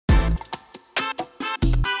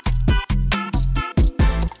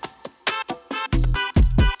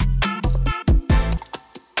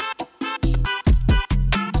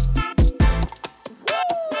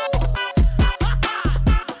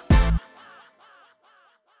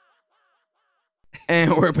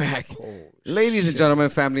And we're back. Ladies and gentlemen,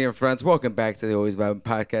 family and friends, welcome back to the Always Vibe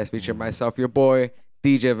Podcast featuring myself, your boy,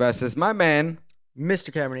 DJ Vestas, my man, Mr.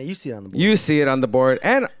 Cabernet. You see it on the board. You see it on the board.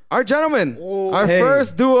 And our gentlemen, our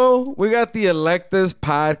first duo, we got the Electives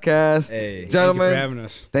Podcast. Hey, gentlemen, thank you for having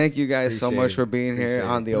us. Thank you guys so much for being here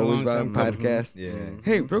on the Always Vibe Podcast. Yeah.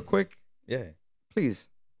 Hey, real quick, please,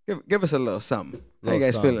 give us a little something. How you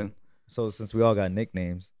guys feeling? So since we all got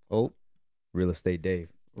nicknames, Real Estate Dave.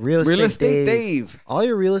 Real Estate Dave. All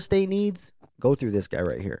your real estate needs, go through this guy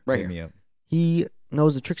right here. Right Hit here. me up. He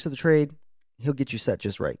knows the tricks of the trade. He'll get you set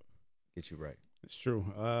just right. Get you right. It's true.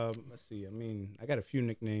 Let's see. I mean, I got a few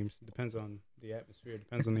nicknames. Depends on the atmosphere.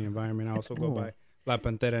 Depends on the environment. I also go by La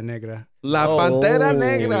Pantera Negra. La Pantera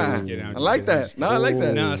Negra. I I like that. No, I like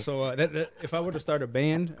that. Nah, so if I were to start a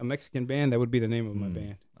band, a Mexican band, that would be the name of my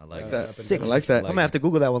band. I like that. that. Sick. I like that. I'm going to have to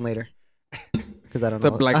Google that one later. Because I don't know.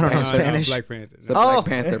 The Black I don't know Panther. Spanish. Black Panther. It's the Black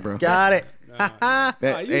Panther, bro. Got it.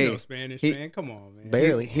 You know Spanish, man. Come on, man.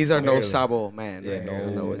 Barely. He's our no sabo man. Yeah, Right here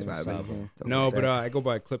on the Always no Vibe. sabo. No, but I go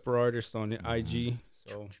by Clipper Artist on IG.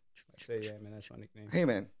 So I say, yeah, man, that's my nickname. Hey,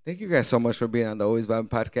 man, thank you guys so much for being on the Always Vibe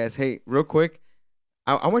Podcast. Hey, real quick,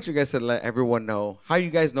 I want you guys to let everyone know how you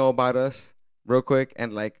guys know about us, real quick,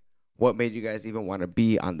 and like what made you guys even want to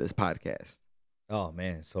be on this podcast. Oh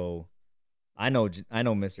man, so I know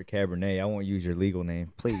Mr. Cabernet. I won't use your legal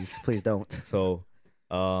name. Please don't. So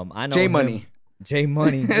I know J him- Money, J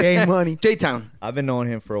Money. J Money. J Town. I've been knowing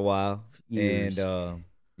him for a while, Years. and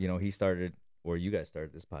he started, or you guys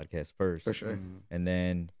started this podcast first, For sure. and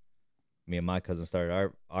then me and my cousin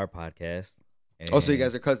started our podcast. And Oh, so you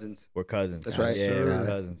guys are cousins. we're cousins. That's right. Yeah, Sure. we're Got it.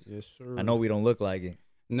 cousins. Yes, sir. I know we don't look like it.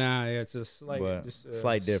 Nah, yeah, it's a slight, But just,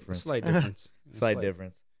 slight difference. Slight difference. Slight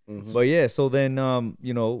difference. Mhm. But yeah, so then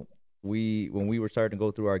when we were starting to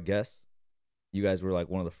go through our guests, you guys were like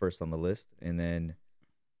one of the first on the list, and then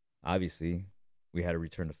obviously we had to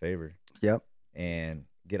return the favor. Yep. And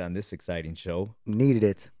get on this exciting show. Needed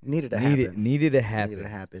it. Needed to happen. Needed to happen. Needed to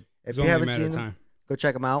happen. If It's you only a haven't matter seen of them, time. go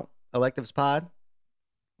check them out. Electives Pod.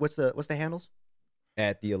 What's the handles?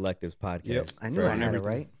 At the Electives Podcast. Yep. I knew For I had everything. it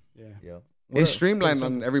right. Yeah. Yep. It's streamlined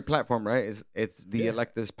on every platform, right? It's the Yeah.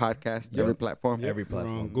 Electives Podcast, Yep. every platform. Yep. Every We're on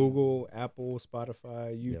platform. Google, Apple,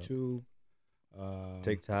 Spotify, Yep. YouTube,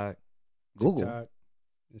 TikTok, Google. TikTok,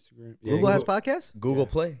 Instagram. Google has podcasts? Google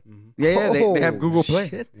Play. Mhm. Yeah, they have Google Play.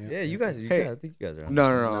 Shit. Yeah, you guys. Hey. I think you guys are on. No,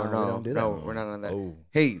 No, we don't do that. we're not on that. Oh.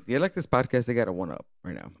 Hey, the Electives Podcast, they got a 1-up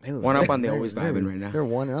right now. They were 1-up very- on the very- Always very- Vibing right now. They're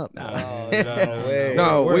one up. Nah, way.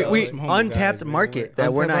 No, We're we- some humble Untapped guys, man. market We're-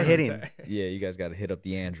 that we're not Untapped hitting. market. Yeah, you guys got to hit up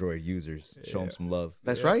the Android users. Show them some love.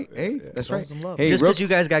 That's Yeah, right. yeah, Hey, yeah. that's Show 'em right. some love. Hey, Just real- because you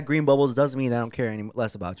guys got green bubbles doesn't mean I don't care any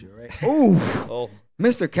less about you, all right? Ooh, Oh,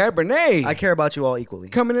 Mr. Cabernet. I care about you all equally.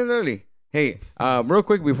 Coming in early. Hey, real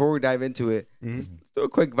quick before we dive into it, let's do a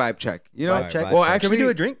quick vibe check. You know, Vibe check. vibe well, check. actually, Can we do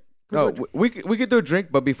a drink? No, we could do a drink,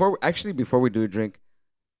 but before we do a drink,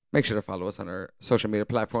 make sure to follow us on our social media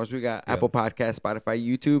platforms. We got Apple Podcasts, Spotify,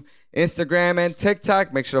 YouTube, Instagram, and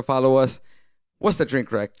TikTok. Make sure to follow us. What's the drink,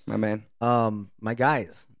 Rec, my man? My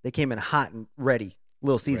guys, they came in hot and ready.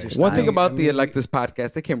 Little Caesar style. One thing about the Electives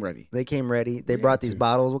Podcast, they came ready. They came ready. They We brought had these to.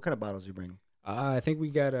 bottles. What kind of bottles you bring? I think we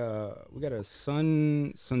got a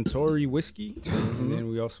Suntory whiskey, and then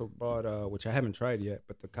we also bought which I haven't tried yet,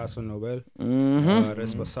 but the Casa Nobel Mm-hmm.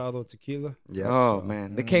 Respasado tequila. Yeah. Oh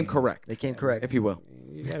man, they came correct. They came correct. if you will.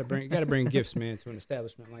 You gotta bring gifts, man, to an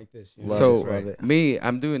establishment like this. You know? Love So it, love it. me,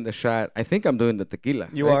 I'm doing the shot. I think I'm doing the tequila.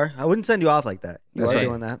 You right? are. I wouldn't send you off like that. You That's are right.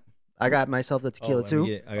 doing that. I got myself the tequila let me too.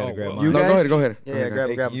 get- I gotta Oh, grab well. mine. You No, guys? go ahead. Yeah, grab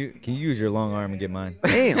Hey, grab. can you use your long arm and get mine?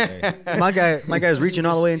 Damn. my guy's reaching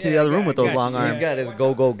all the way into the other room with those long He's arms. got his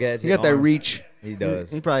go gadget. You got that arms. reach. He does.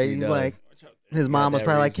 He's like, his mom was that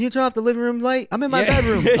probably like, reach. "Can you turn off the living room light? I'm in my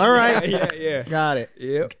bedroom." All right. yeah. Got it.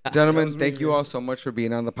 Yep. Gentlemen, thank you all so much for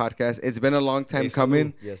being on the podcast. It's been a long time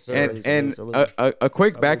coming. Yes, sir. And Salute. a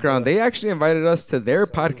quick background. They actually invited us to their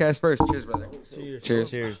podcast first. Cheers, brother. Cheers. Cheers.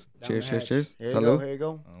 Cheers. Cheers. Here you go. Salud. Here you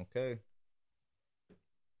go. Okay.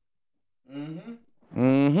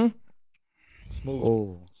 Mm-hmm. Smooth.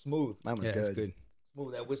 Oh, Smooth. mine was Yeah, that's good. good.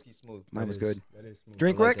 Smooth. That whiskey smooth. Mine was good. That is smooth.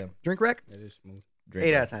 Drink I like rec. them. Drink rec. That is smooth. Drink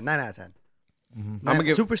 8 it. out of 10. 9 out of 10. Mhm. gonna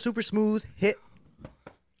give- super smooth. Hit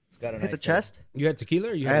It's got a hit the nice chest. You had tequila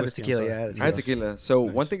or you I had the whiskey? I'm tequila. sorry. Yeah, I had the I had tequila. tequila. So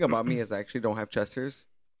Nice. one thing about me is I actually don't have chesters.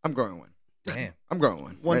 I'm growing one. Damn. I'm growing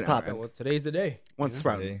one. One's right now. All popping. right, well, today's the day. One's you know?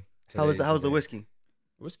 sprouting. Today- How was today's the day. whiskey?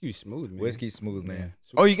 Whiskey's smooth, man. Whiskey's smooth, man.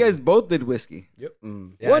 Oh, you guys both did whiskey.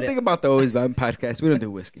 Mm. Yeah, One I thing about the Always Vibe podcast, we don't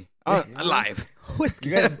do whiskey. Live. Whiskey.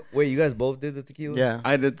 You guys, wait, you guys both did the tequila? Yeah.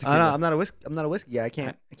 I did tequila. I'm not a whiskey guy. I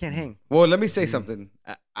can't hang. Well, let me say something.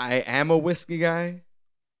 I am a whiskey guy,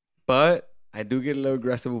 but I do get a little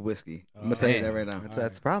aggressive with whiskey. I'm gonna tell you that right now.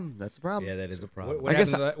 That's a problem. That's a problem. Yeah, that is a problem. What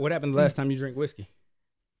happened the last time you drank whiskey?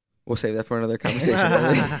 We'll save that for another conversation,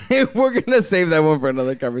 brother. We're gonna save that one for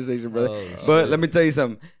another conversation, brother. But let me tell you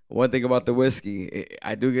something. One thing about the whiskey,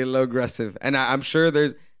 I do get a little aggressive, and I'm sure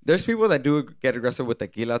there's people that do get aggressive with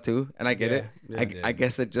tequila too, and I get it. I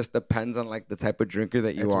guess it just depends on like the type of drinker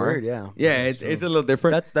that you are. Weird, yeah. Yeah, it's a little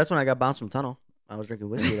different. That's when I got bounced from Tunnel. I was drinking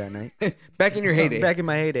whiskey that night. Back in your heyday. Back in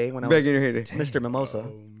my heyday when I was Mr. Mimosa.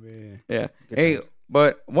 Oh man. Yeah. Good Hey, times.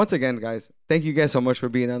 but once again, guys, thank you guys so much for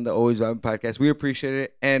being on the Always Vibing podcast. We appreciate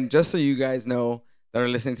it. And just so you guys know that are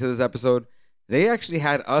listening to this episode, they actually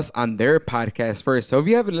had us on their podcast first. So if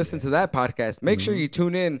you haven't listened to that podcast, make sure you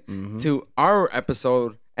tune in to our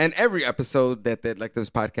episode and every episode that the Electives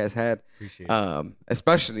podcast had. Appreciate it.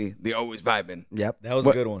 Especially the Always Vibing. Yep. That was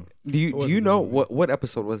a good one. Do you know what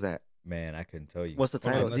episode was that? Man, I couldn't tell you. What's the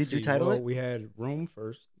title? Hold on, Did you let's see. title Well, it? We had Room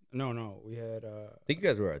first. No, we had. I think you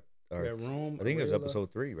guys were at. we had Room. I think it was Gorilla.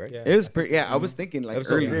 episode 3, right? Yeah. It was pretty. Yeah, I was thinking like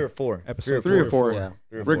Episode early. 3 or 4. Episode 3 or 4. Yeah.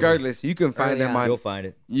 3 or 4. Regardless, you can find Early them on. on. You'll find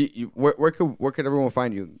it. Where could everyone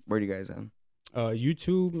find you? Where do you guys on?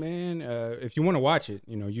 YouTube, man. If you want to watch it,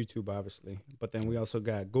 YouTube, obviously. But then we also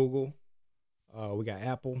got Google. We got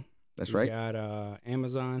Apple. That's we right. got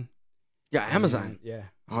Amazon. Yeah, Amazon. Yeah.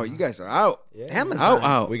 Oh, you guys are out. Yeah. Amazon.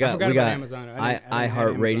 Out. We I got forgot about Amazon. I didn't have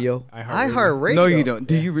iHeartRadio. Amazon. iHeartRadio. No, you don't.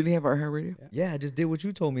 Do you really have iHeartRadio? Yeah, I just did what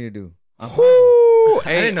you told me to do. Woo! I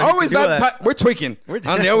Hey, didn't know you Always could do Vibe. that. We're tweaking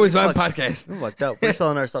on the Always Vibe podcast. We're fucked up. We're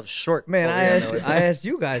selling ourselves short. Man, over I here, asked though. I asked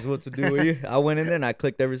you guys what to do. I went in there and I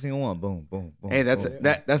clicked every single one. Boom, boom, boom. Hey, that's boom.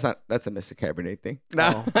 that's a Mr. Cabernet thing.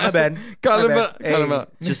 Oh, my bad. Call My him bad. out. Call him Hey,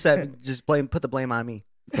 out. just put the blame on me.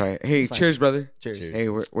 Sorry. Hey, fine. cheers, brother. Cheers. Cheers. Hey,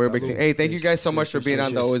 we're a big Salud. team. Hey, thank you guys so much for being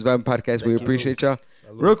on the Always Vibe podcast. We you. appreciate y'all.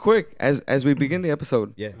 Salud. Real quick, as we begin the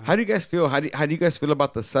episode, Yeah. how do you guys feel? How do you guys feel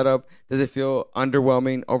about the setup? Does it feel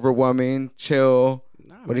underwhelming, overwhelming, chill?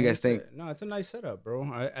 Nah, What do you man, guys think? No, it's a nice setup, bro.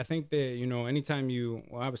 I think that anytime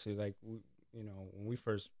obviously like when we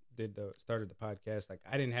first started the podcast, like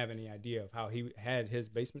I didn't have any idea of how he had his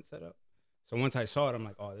basement set up. So once I saw it, I'm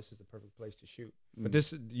like, oh, this is the perfect place to shoot. But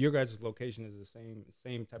your guys' location is the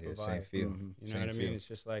same type of vibe. Same feel. You know Same what I mean? feel. It's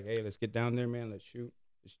just like, hey, let's get down there, man. Let's shoot.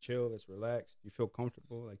 Let's chill. Let's relax. You feel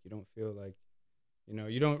comfortable. Like you don't feel like,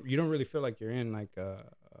 you don't really feel like you're in like I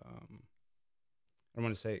don't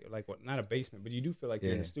want to say like not a basement, but you do feel like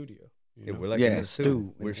you're in a studio. Yeah, we're like Yeah, in the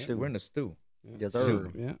stew. stew. We're in the stew. Yes, Yeah.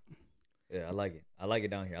 sir. Yeah. Yeah, I like it. I like it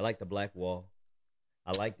down here. I like the black wall.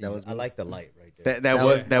 I like That was I me. like the light right there.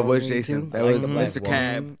 That was me Jason. too. That I like was the black Mr. wall.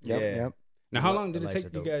 Cab. Yep. Yeah. Yep. Now, how The long did it lights take are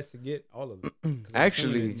you dope. guys to get all of it? 'Cause I'm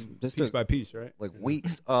Actually, assuming it's just piece a- by piece, right? Like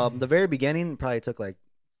weeks. The very beginning probably took like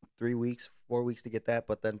 3 weeks, 4 weeks to get that.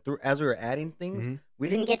 But then as we were adding things, Mhm. we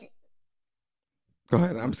didn't get. Go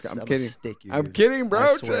ahead. I'm kidding. Stick you, I'm dude. kidding, bro.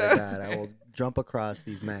 I swear to God, I will jump across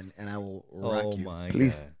these men and I will wreck Oh you. my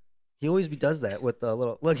Please. God. He always does that with the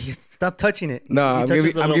little. Look, stop touching it. No, I'm touches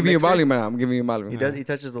giving the I'm little giving you a mixer. volume now. I'm giving you a volume. He does. He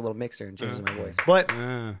touches the little mixer and changes my voice. But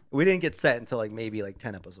we didn't get set until like maybe like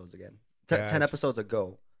 10 episodes again. 10 Gotcha. episodes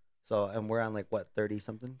ago. So and we're on like what 30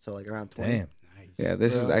 something. So like around 20. Damn. Nice. Yeah,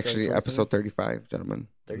 this is Yeah, actually okay, episode 35, gentlemen.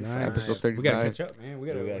 35. Nice. Episode We gotta 35. catch up, man. We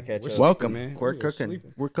gotta catch we're up. sleeping, Welcome. man. We're We are cooking.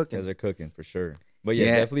 sleeping. We're You cooking. guys are cooking for sure. But yeah,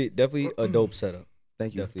 Yeah. definitely a dope setup.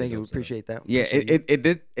 Thank you. Definitely Thank you. dope setup. Appreciate that. Yeah, Appreciate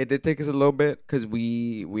you. it did take us a little bit because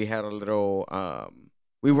we had a little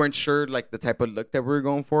we weren't sure like the type of look that we were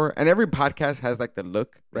going for, and every podcast has like the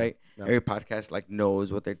look, right? Yeah. Every podcast like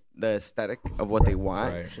knows what the aesthetic of what they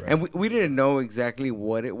want, Right. and we didn't know exactly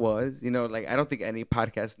what it was. Like I don't think any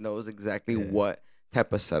podcast knows exactly Yeah. what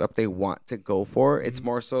type of setup they want to go for. It's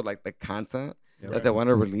more so like the content that they want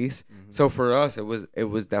to release. So for us, it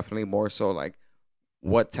was definitely more so like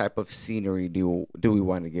what type of scenery do we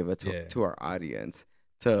want to give it to our audience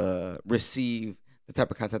to receive the type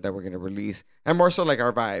of content that we're going to release, and more so like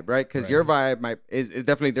our vibe, right? Because your vibe is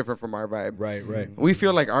definitely different from our vibe. Right. We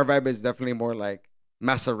feel like our vibe is definitely more like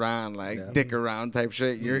mess around, like dick around type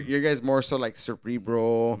shit. Your guys more so like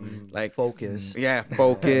cerebral, like focused.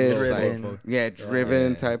 focused, Driven. like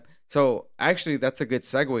driven type. So actually, that's a good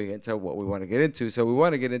segue into what we want to get into. So we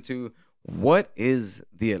want to get into what is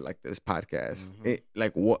the Electives podcast.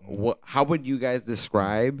 Like what? How would you guys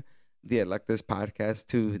describe the Electives podcast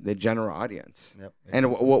to the general audience? Yep.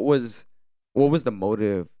 And what was the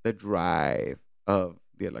motive, the drive of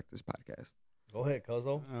the Electives podcast? Go ahead,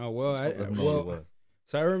 Cuzzo.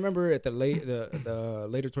 So I remember at the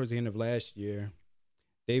later towards the end of last year,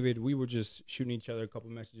 David, we were just shooting each other a couple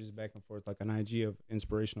messages back and forth, like an IG of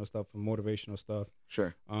inspirational stuff and motivational stuff.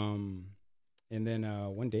 Sure. And then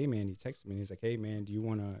one day, man, he texted me. He's like, "Hey, man, do you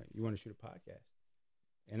wanna shoot a podcast?"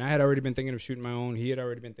 And I had already been thinking of shooting my own. He had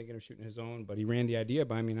already been thinking of shooting his own, but he ran the idea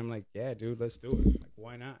by me, and I'm like, yeah, dude, let's do it. Like,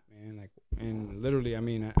 why not, man? Like, and literally, I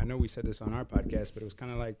mean, I know we said this on our podcast, but it was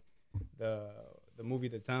kind of like the movie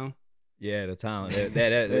The Town. Yeah, The Town.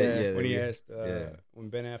 When he asked, when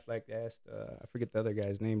Ben Affleck asked, I forget the other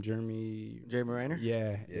guy's name, Jeremy Renner?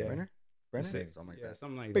 Yeah. Renner? Something Something like that.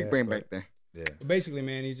 Something like Big that. brain back there. Yeah. But basically,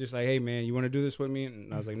 man, he's just like, hey, man, you want to do this with me?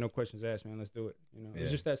 And I was like, no questions asked, man. Let's do it. You know,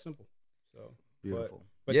 it's just that simple. So Beautiful.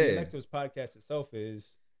 But the Electives podcast itself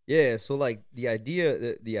is So like the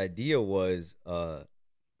idea was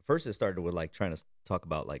first it started with like trying to talk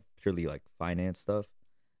about like purely like finance stuff,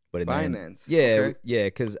 but Finance. Then,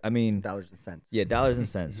 because I mean Dollars and cents. Yeah, dollars and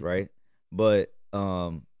cents, right? But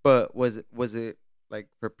was it like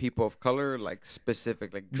for people of color, like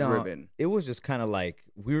specific, like driven? No, it was just kind of like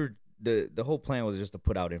we were the whole plan was just to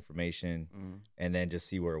put out information and then just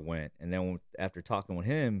see where it went. And then after talking with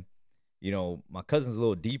him, you know, my cousin's a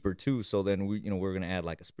little deeper too. So then we're gonna add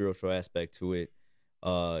like a spiritual aspect to it.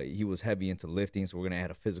 He was heavy into lifting, so we're gonna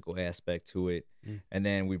add a physical aspect to it. And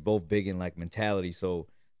then we're both big in like mentality. So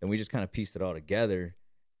then we just kind of pieced it all together,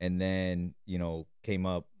 and then came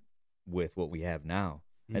up with what we have now.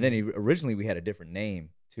 And then originally we had a different name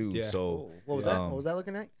too. Yeah. So what was that? What was that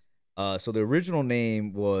looking at? So the original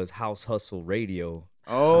name was House Hustle Radio.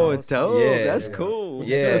 Oh, dope. Yeah. That's cool.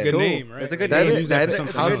 Yeah. it's a good cool. name, right? It's a good That name. is, that It's is a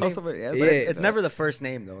House good name. Hustle, But Yeah. it's never the first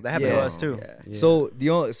name though. That happened to us too. Yeah. So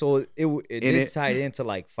it did tie into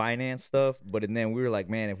like finance stuff, but then we were like,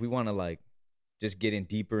 man, if we want to like just get in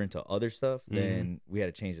deeper into other stuff, then we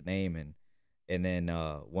had to change the name. And then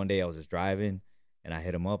one day I was just driving and I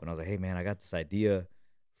hit him up and I was like, hey man, I got this idea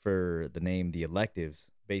for the name The Electives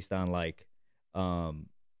based on like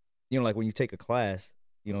like when you take a class,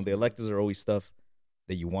 the electives are always stuff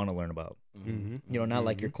that you want to learn about. Not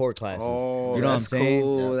like your core classes. Oh, you know what I'm that's saying?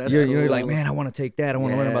 cool. That's You're cool. like, man, I want to take that. I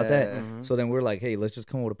want to learn about that. Yeah. So then we're like, hey, let's just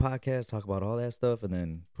come up with a podcast, talk about all that stuff, and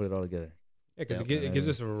then put it all together. Yeah, because it gives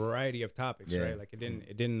us a variety of topics, Yeah. right? Like it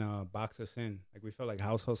didn't box us in. Like we felt like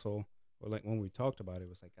House Hustle, or like when we talked about it, it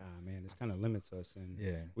was like, man, this kind of limits us, and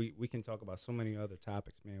we can talk about so many other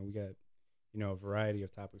topics, man. We got a variety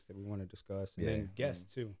of topics that we want to discuss, and then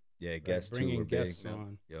guests too. Yeah, Like guests too. bringing We're guests big.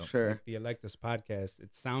 on. Yep. Sure. Like the Electives podcast,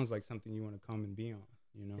 it sounds like something you want to come and be on.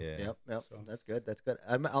 Yeah. Yep. So- That's good. That's good.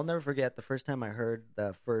 I'll never forget the first time I heard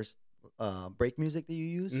the first break music that you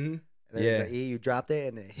used. Mm-hmm. And there was you dropped it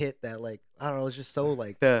and it hit that like I don't know. It was just so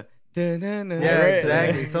like The yeah,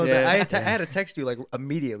 exactly. So Yeah. I had to text you like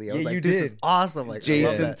immediately. I was Yeah, like, you "This is did. awesome!" Like I love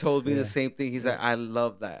Jason that. told me Yeah. the same thing. He's like, I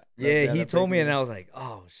love that. Yeah, Yeah, he that told me, breaking and I was like,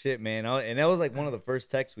 "Oh shit, man!" And that was like one of the first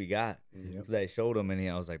texts we got because I showed him, and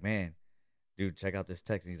I was like, "Man, dude, check out this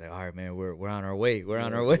text." And he's like, "All right, man, we're on our way. We're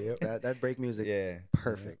on our way." That break music, Yeah,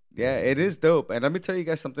 perfect. Yeah, it is dope. And let me tell you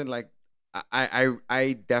guys something. Like,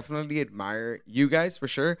 I definitely admire you guys for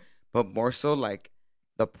sure, but more so like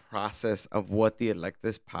the process of what the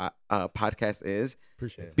Electives podcast is,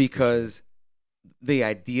 Appreciate it. because the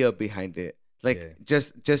idea behind it. Like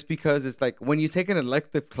just because it's like when you take an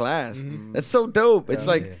elective class, that's so dope. It's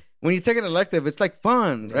like when you take an elective, it's like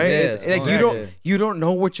fun, right? Yeah, It's it's like fun. you don't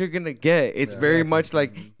know what you're gonna get. It's very much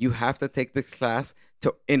like you have to take this class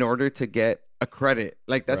in order to get a credit.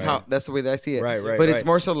 Like that's the way that I see it. Right. But it's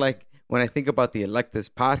more so like when I think about the Electives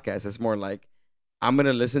podcast, it's more like I'm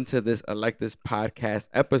gonna listen to this Electives podcast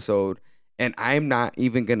episode, and I'm not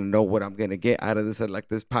even gonna know what I'm gonna get out of this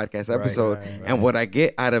Electives podcast episode. And what I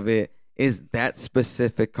get out of it is that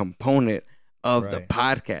specific component of the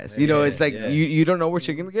podcast. You know, it's like you don't know what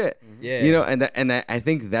you're gonna get. Yeah, You know, and I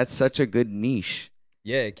think that's such a good niche.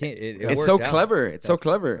 yeah. It can't. It It's worked so out. clever. It's so It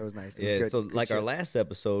clever. was nice. It was Yeah. good. So Good like our shit. last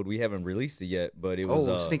episode, we haven't released it yet, but it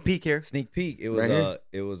was sneak peek here. Sneak peek. It was Right here.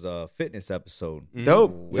 it was a fitness episode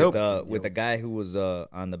Dope. with Dope. with a guy who was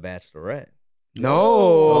on The Bachelorette.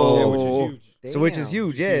 No. Yeah, which is huge. So which is Damn.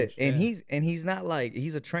 huge, yeah. huge, And yeah. he's not like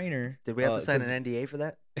he's a trainer. Did we have to sign 'cause, an NDA for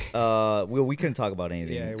that? well, we couldn't talk about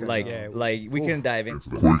anything. Yeah, we- like yeah, we couldn't dive in.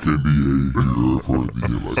 Quick NBA here for the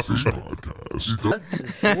Electives podcast. That's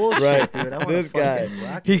this bullshit, Right. dude. I want This to guy. fucking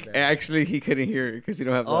rock He with that. actually he couldn't hear it because he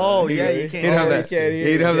don't have the Oh, he, yeah, he you can't don't have hear that. it. He can't hear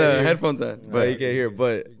He it. don't have He can't the hear it. headphones on. But you can't hear.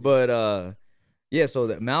 But yeah. So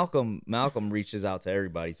that Malcolm reaches out to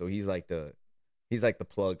everybody. So he's like the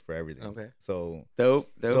plug for everything. Okay. So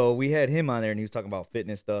dope. so we had him on there, and he was talking about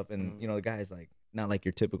fitness stuff, and the guy's like not like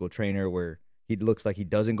your typical trainer where he looks like he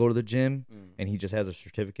doesn't go to the gym and he just has a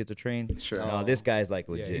certificate to train. Sure. No, this guy's like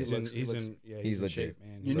Yeah, legit. he's looks- in legit. shape,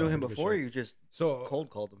 man. You He's knew in him good before, or shape. you just So cold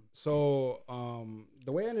called him? So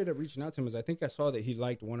the way I ended up reaching out to him is I think I saw that he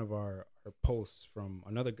liked one of our posts from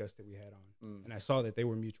another guest that we had on, and I saw that they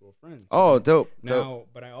were mutual friends. Oh, dope. Now,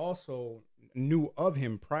 but I also knew of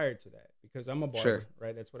him prior to that because I'm a barber, Sure.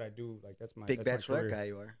 right? That's what I do. Like that's my Big that's my Bachelorette career. guy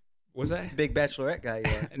you are. Was that? Big Bachelorette guy you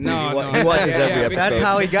are. No, He watches every big- episode. That's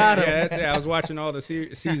how he got him. Yeah, I was watching all the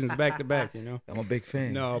seasons back to back. You know. I'm a big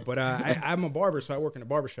fan. No, but I'm a barber, so I work in a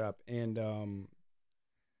barbershop, and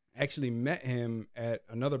actually met him at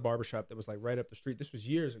another barbershop that was like right up the street. This was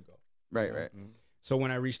years ago. Right, right. So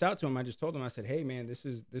when I reached out to him, I just told him, I said, hey, man, this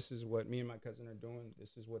is what me and my cousin are doing.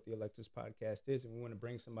 This is what the Electives Podcast is, and we want to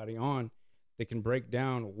bring somebody on that can break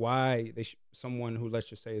down why someone who, let's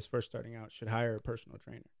just say, is first starting out should hire a personal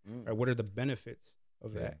trainer. Right? What are the benefits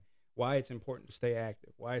of that? Why it's important to stay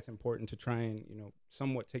active, why it's important to try and,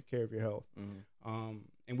 somewhat take care of your health.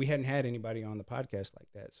 And we hadn't had anybody on the podcast like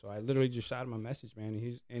that. So I literally just shot him a message, man.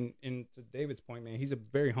 And to David's point, man, he's a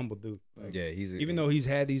very humble dude. Like, Yeah, even though he's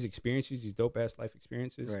had these experiences, these dope ass life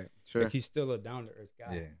experiences, Right. Sure. like he's still a down to earth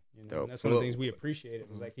guy. Yeah. Dope. And that's one of the things we appreciate. It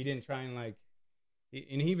was like he didn't try and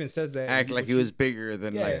and he even says that Act like he was bigger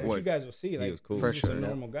than yeah, like which what. you guys will see. Like was cool. he's For just sure. a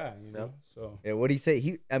normal guy, So Yeah, what he say?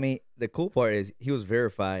 The cool part is he was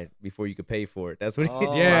verified before you could pay for it. That's what he. Oh, Yeah,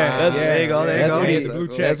 wow. yeah, there you go. There you that's go. what He he, has a blue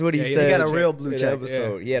check. that's what he Yeah, he said. got a real blue in check.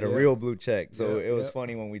 Episode. Yeah. He had a Yeah. real blue check. So Yeah. it was Yeah.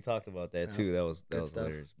 funny when we talked about that too. That was Good stuff.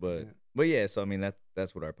 hilarious. But Yeah. but yeah, so I mean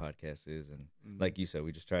that's what our podcast is, and like you said,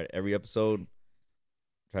 we just try every episode,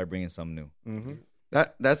 try bringing something new. Mm-hmm.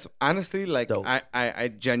 That's honestly like Dope. I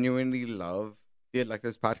genuinely love the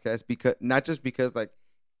Electives Podcast because not just because like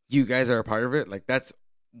you guys are a part of it, like that's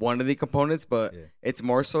one of the components, but Yeah. it's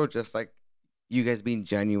more so just like you guys being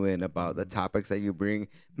genuine about the topics that you bring,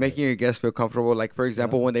 making your guests feel comfortable. Like for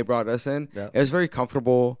example, when they brought us in, Yeah. it was very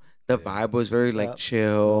comfortable. The vibe was very like Yep.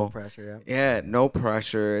 chill. No pressure. Yeah, no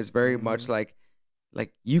pressure. It's very much like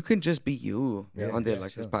you can just be you Yeah, on the yeah,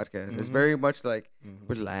 Electives sure. Podcast. It's very much like Mhm.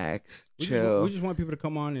 relax, we chill. just want people to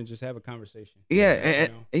come on and just have a conversation. Yeah, You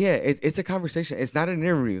and, know? yeah, it's a conversation. It's not an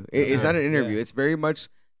interview. It's not an interview. Yeah. It's very much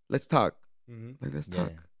let's talk. Mhm. Like let's Yeah.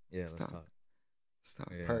 talk. Yeah, let's Stop. talk. Let's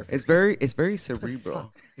talk. Yeah. Perfect. It's very Let's cerebral.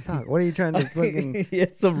 talk. Let's talk. What are you trying to fucking yeah,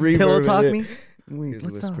 some reverb pillow in talk it. me? He's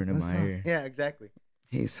whispering in my ear. Yeah, exactly.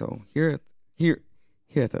 Hey, so here at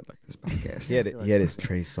the Electives Podcast. He had his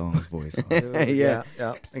Trey Songz voice on. Yeah.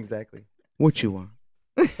 Yeah, exactly. What you want?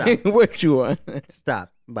 Stop. What you want?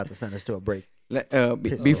 Stop. I'm about to send us to a break.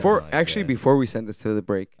 Piss me Before off. actually Yeah. before we send this to the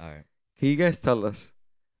break, All right. can you guys tell us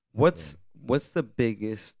what's the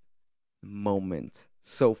biggest moment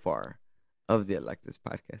so far of the Electives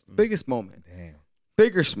Podcast? The biggest moment, Damn.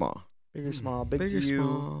 big or small? Big or small, big Big to or you.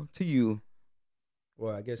 small to you.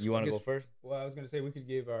 Well, I guess You want I to go guess- first? Well, I was gonna say we could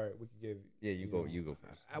give. Yeah, you go. know, You go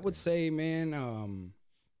first. I would say, man,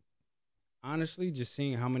 honestly, just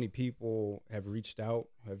seeing how many people have reached out,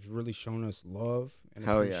 have really shown us love and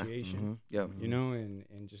Hell yeah. appreciation. Yep. You know, and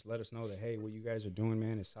just let us know that hey, what you guys are doing,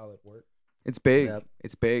 man, is solid work. It's big. Yep.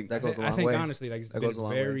 It's big. That goes a I long think way. honestly, like it's That been goes a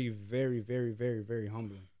long very, very, very, very, very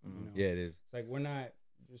humbling. You know? Yeah, it is. It's like we're not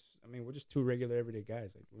just. I mean, we're just two regular everyday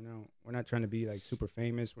guys. Like we're not trying to be like super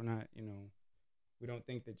famous. We're not. We don't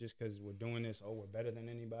think that just because we're doing this, we're better than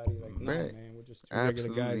anybody. Like, no, Right. man, we're just two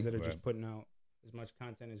regular guys that are Right. just putting out as much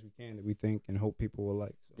content as we can that we think and hope people will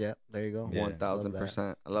like. So. Yeah, there you go. Yeah.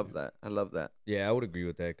 1000%. I love that. I love that. Yeah, I would agree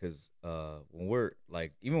with that because when we're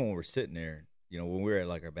like, even when we're sitting there, when we're at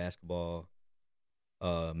like our basketball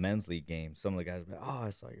men's league game, some of the guys are like, "Oh, I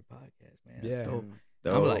saw your podcast, man. That's Yeah. dope."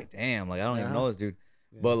 Dope. I'm like, "Damn, like I don't even know this dude."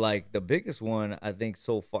 Yeah. But like the biggest one, I think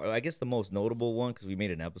so far, I guess the most notable one because we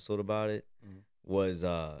made an episode about it was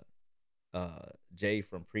Jay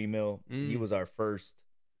from Pre-Mill. He was our first.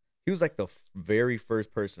 He was like the very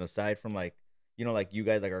first person aside from like like you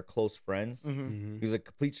guys like our close friends. Mhm. He was a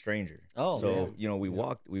complete stranger. Oh, so man. we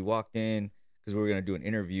walked in because we were gonna do an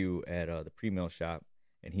interview at the Pre-Mill shop,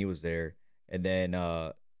 and he was there. And then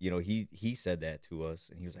he said that to us,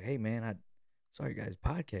 and he was like, "Hey man, I saw your guys'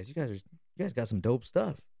 podcast. You guys got some dope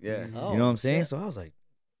stuff." Yeah. Oh, You know what I'm saying? shit. So I was like,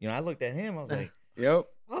 I looked at him. I was like, Yep.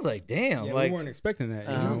 damn, Yeah, like we weren't expecting that. You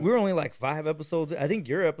Uh-huh. know? we were only like 5 episodes. I think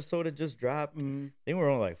your episode had just dropped. I Mhm. think we were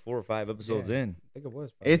only like 4 or 5 episodes Yeah. in. I think it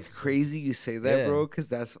was. It's crazy you say that, Yeah. bro,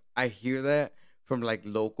 because I hear that from like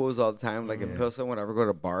locals all the time. Like in Yeah. Pilsen, whenever I go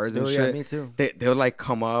to bars and Oh, yeah, shit, me too. they'll like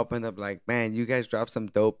come up and they're like, "Man, you guys dropped some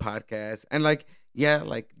dope podcasts." And like, yeah,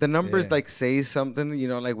 like the numbers Yeah. like say something.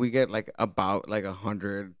 Like we get like about like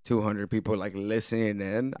 100, 200 people like listening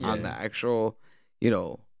in on Yeah. the actual,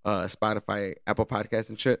 Spotify, Apple Podcasts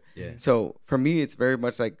and shit. Yeah. So for me, it's very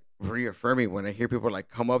much like reaffirming when I hear people like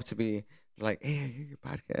come up to me like, "Hey, I hear your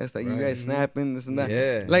podcast. Like you Right. guys snapping this and that."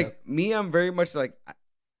 Yeah. Like me, I'm very much like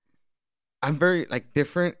I'm very like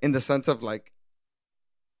different in the sense of like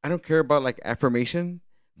I don't care about like affirmation,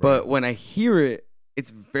 but when I hear it, it's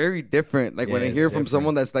very different. Like when Yeah, I it's hear from different.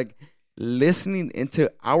 someone that's like listening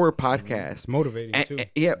into our podcast. It's motivating too.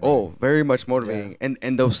 Yeah, very much motivating. And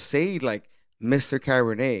they'll say like Mr.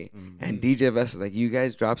 Cabernet and DJ Vesta, like, you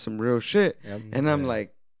guys drop some real shit. Yep. And I'm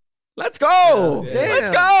like, let's go. Yeah.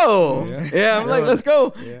 Let's go. Yeah, I'm like, let's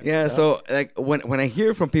go. Yeah. Yeah. So like when I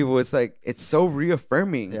hear from people, it's like, it's so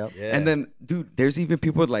reaffirming. Yep. Yeah. And then, dude, there's even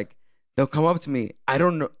people like, they'll come up to me. I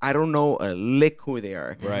don't know a lick who they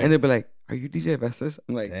are. Right. And they'll be like, are you DJ Vestas?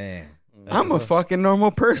 I'm like, Damn. I'm a fucking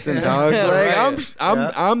normal person, dog. Yeah, Like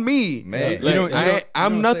right. I'm me. Man. Like,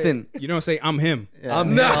 I'm nothing. You don't say I'm him. Yeah.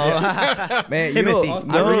 I'm No. Man, you know, Timothy.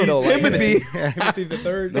 I really don't like Timothy. Timothy the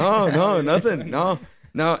third. No, nothing. No.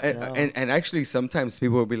 And actually, sometimes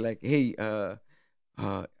people will be like, "Hey,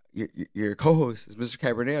 your co-host is Mr.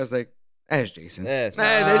 Cabernet." I was like, "That's Jason. Yes.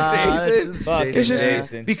 That's Jason." Fuck It's just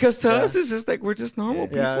Jason. because to us, it's just like we're just normal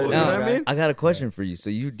people. Yeah, You know Now, what I mean? I got a question for you. So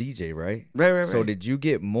you DJ, right? Right. So did you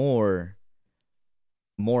get more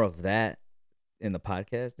of that in the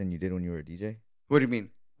podcast than you did when you were a DJ? What do you mean?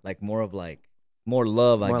 Like more love, More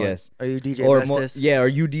I like, guess. are you DJ Or Vestas? are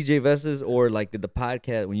you DJ Vestas, or like did the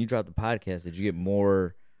podcast, when you dropped the podcast, did you get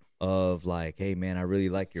more of like, hey man, I really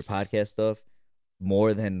like your podcast stuff,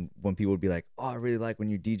 more than when people would be like, oh, I really like when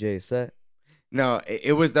you DJ a set? No,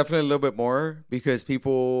 it was definitely a little bit more because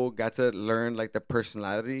people got to learn like the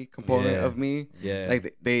personality component Yeah. of me. Yeah.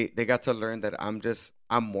 Like they got to learn that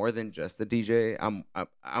I'm more than just a DJ. I'm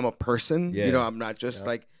a person. Yeah. You know, I'm not just Yep.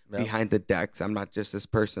 like Yep. behind the decks. I'm not just this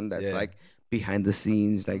person that's Yeah. like behind the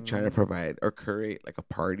scenes, like trying to provide or curate like a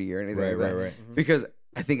party or anything Right, like that. right. Because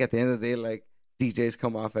I think at the end of the day, like DJs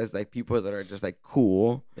come off as like people that are just like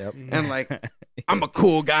cool Yep. and like I'm a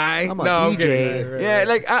cool guy. I'm a No, DJ. kidding. Yeah,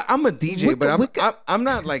 like I'm a DJ, but Wicca. I'm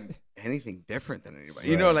not like anything different than anybody.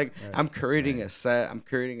 You know, like I'm curating a set, I'm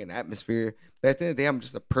curating an atmosphere. But at the end of the day, I'm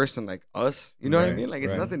just a person like us. You know what I Right, mean? Like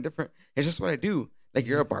it's right. nothing different. It's just what I do. Like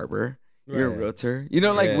you're a barber, you're a Right. realtor. You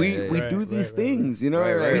know, like Yeah, we yeah, do right, these right, things. You know,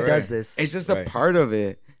 Right, like, right, He right. does this. it's just Right. a part of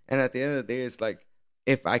it. And at the end of the day, it's like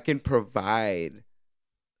if I can provide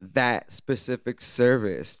that specific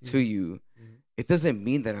service to you, it doesn't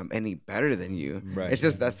mean that I'm any better than you. Right. It's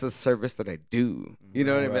just that's the service that I do. You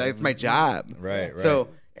know what I mean? Like, it's my job. Right. So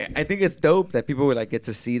I think it's dope that people would like get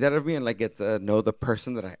to see that of me and like get to know the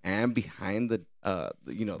person that I am behind the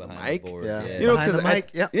the mic. board, Yeah. You know, Behind the because mic,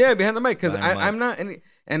 yeah. yeah, behind the mic. Because Behind the mic. I'm not any,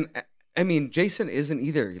 and I mean Jason isn't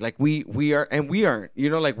either. Like we are, and we aren't. You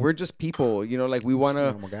know, like we're just people. You know, like we want Just a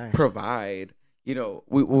to normal guy. provide. You know,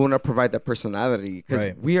 we want to provide that personality because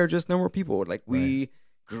Right. we are just normal people. Like we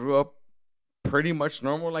grew up pretty much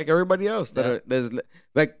normal, like everybody else. That Yeah. are there's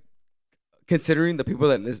like considering the people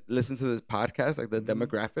that listen to this podcast, like the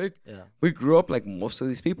demographic. Yeah. We grew up like most of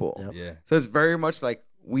these people. Yep. Yeah. So it's very much like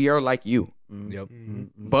we are like you, Yep.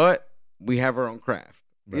 but we have our own craft.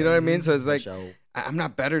 You know what I mean? So it's like So, I'm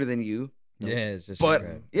not better than you, Yeah. It's just. but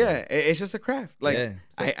crap. yeah, it's just a craft. Like Yeah.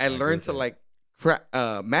 I agree learned with to that.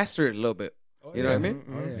 like master it a little bit. You know what I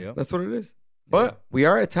mean? Yep. That's what it is. But we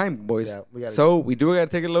are at time, boys. Yeah, we gotta- So we do gotta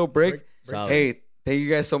take a little break. Solid. Hey, thank you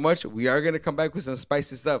guys so much. We are gonna come back with some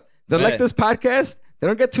spicy stuff. They Bet. like this podcast. They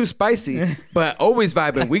don't get too spicy, but always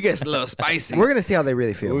vibing. We get a little spicy. we're gonna see how they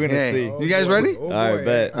really feel. We're gonna Hey, see. you guys ready? Oh, All right,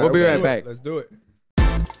 bet. We'll be let's right do back. it. Let's do it.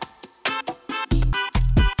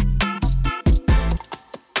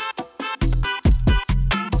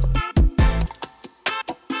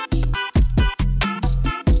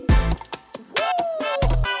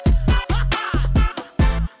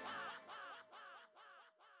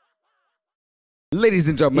 Ladies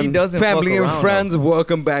and gentlemen, He doesn't family fuck and around, friends,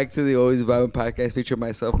 welcome back to the Always Vibing Podcast. Feature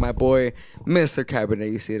myself, my boy, Mr.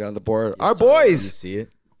 Cabernet. You see it on the board. Our You boys see it.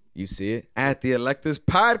 You see it. at the Electives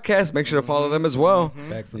Podcast. Make sure to follow them as well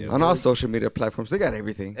Back from the on all social media platforms. They got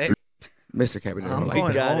everything. Hey. Mr. Cabernet I'm don't like going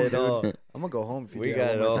that. got home, it dude. all. I'm gonna go home if you We do got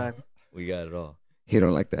that it one all. more time. We got it all. He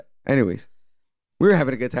don't like that. Anyways, we were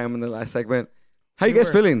having a good time in the last segment. How you We guys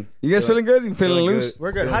were. feeling? You guys feeling good? You feeling feeling loose? good.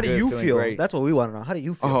 We're good. Feeling How do good, you feeling feel? great. That's what we want to know. How do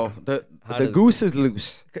you feel? Oh, the How the does- goose is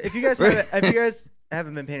loose. If you guys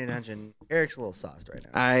haven't been paying attention, Eric's a little sauced right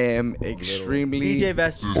now. I am extremely. DJ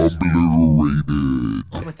Vest, I'm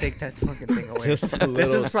Obliterated. gonna take that fucking thing away. Just a This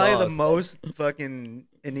little is probably the sauce. most fucking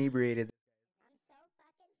inebriated.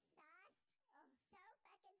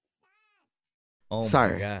 Oh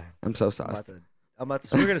Sorry. my god. I'm so I'm sauced. about to.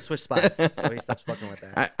 So we're gonna switch spots, so he stops fucking with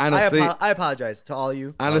that. Honestly, I apologize to all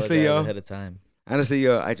you. honestly, Apologize yo, ahead of time.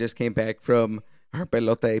 I just came back from our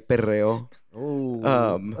pelota y perreo. Ooh.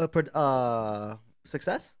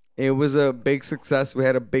 Success. It was a big success. We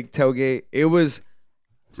had a big tailgate. It was.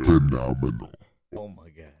 Phenomenal. Oh my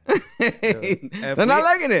god. They're not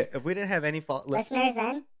liking it. If we didn't have any fault, Listeners,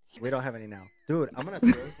 then. we don't have any now, dude. I'm gonna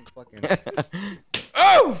throw some fucking.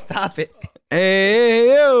 Oh, Stop it. hey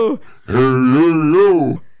yo. Hey,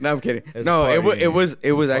 yo. No, I'm kidding. It's No, a party, it was It's a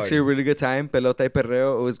actually a party. really good time. Pelota y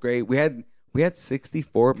perreo. It was great. We had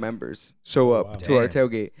 64 members show up Wow. to our Damn.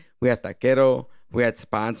 tailgate. We had taquero. We had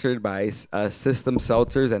sponsored by System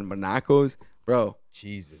Seltzers and Monacos. Bro,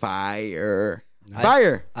 Jesus. fire. I-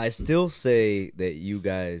 Fire. I still say that you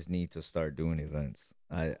guys need to start doing events.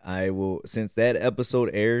 I will, since that episode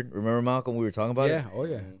aired. Remember, Malcolm, we were talking about Yeah. it, Oh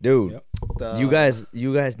yeah. dude. Yep. The,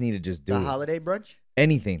 You guys need to just do the it. holiday brunch.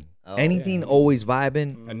 Anything, Oh, anything. yeah. Always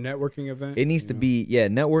vibing. A networking event. It needs to be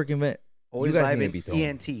network event. Always guys need to vibing. be throwing.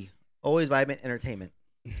 ENT. Always vibing entertainment.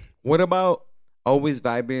 What about Always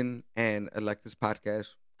Vibing and Electives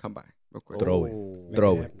Podcast? Come by real quick. Throw it. Make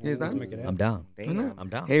Throw it it. happen. Here's Let's that. make it I'm happen. down. Damn. I'm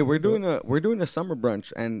down. Hey, we're doing a summer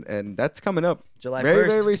brunch and that's coming up July very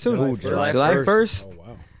 1st. very soon. Ooh, July July 1st. 1st. Oh wow.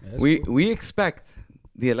 Yeah, that's We cool. we expect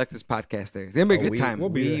the Electives Podcast there. It's gonna be a Oh, good we, time. we'll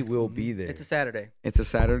be We there. will be there. It's a Saturday. It's a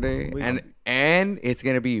Saturday, We- and it's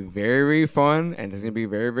gonna be very, very fun, and it's gonna be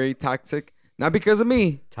very, very toxic. Not because of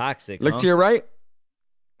me. toxic. Look huh? to your right.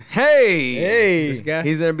 Hey, Hey. This guy.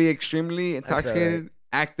 he's gonna be extremely intoxicated, right.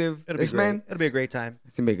 active. It'll This be great. man, It'll be a great time.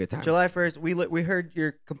 it's gonna be a good time. July 1st. We heard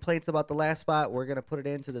your complaints about the last spot. We're gonna put it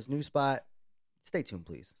into this new spot. Stay tuned,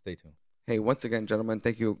 please. Stay tuned. Hey, once again, gentlemen,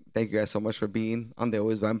 thank you guys so much for being on the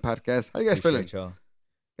Always Vibing podcast. How you guys feeling? Appreciate y'all.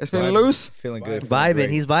 Guys feeling Vibing. loose? Feeling good. feeling Vibing. great.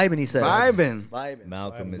 He's vibing. He says. Vibing. Vibing.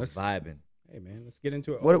 Malcolm Vibing. is vibing. Hey man, let's get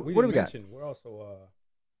into it. What- Oh, what do didn't we got? mention, we're also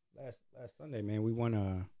last Sunday, man. We won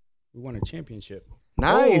a championship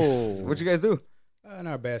Nice. Oh. What you guys do? in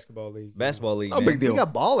our basketball league. Basketball league. No man. big deal. We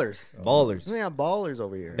got ballers. Ballers. We got ballers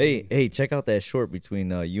over here. Hey, check out that short between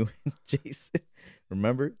you and Jason.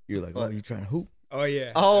 Remember? You're like, oh, What? you trying to hoop? Oh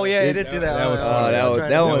yeah. Oh, yeah, I did see that. That was Oh, funny. that was- that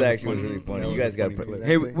that one was actually was funny. really funny. That You was guys a got funny to play. put.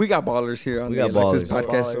 Hey, we got ballers here on We the got Electives ballers.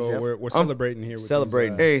 podcast. Ballers. So we're celebrating here. With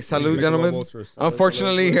Celebrating. These, Hey, these salute, Michelob gentlemen. Ultras.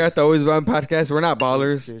 Unfortunately, here at the Always Vibing podcast, we're not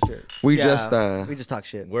ballers. Sure. We Yeah, just we just talk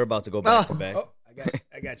shit. We're about to go back to Oh. back. Oh,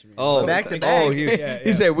 I got you, man. Oh, Back to oh, back. you,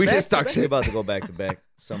 He said we Back just to talk back. We're shit. about to go back to back.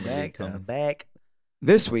 Summer league Back to coming. back,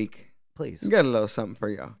 This week, please. we got a little something for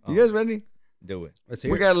y'all. Oh. You guys ready? Do it. Let's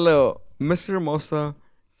hear We it. got a little Mr. Mimosa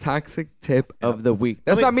toxic tip of the week.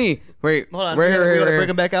 That's Wait. not me. Wait, Hold on. right we here, gotta, right we gotta here. bring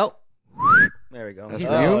him back out. There we go. That's He's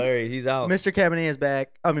for out. you? Oh, Larry, he's out. Mr. Cabernet is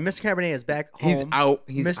back. I mean, Mr. Cabernet is back home. He's out.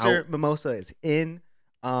 He's Mr. out. Mimosa is in.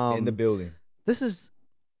 In the building. This is.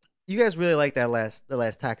 You guys really like the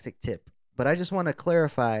last toxic tip, but I just want to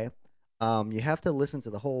clarify. You have to listen to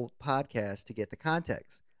the whole podcast to get the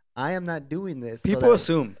context. I am not doing this. so People that-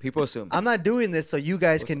 assume. People assume. I'm not doing this so you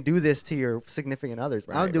guys can do this to your significant others.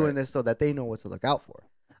 I'm Right, doing right. this so that they know what to look out for.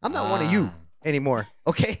 I'm not one of you anymore.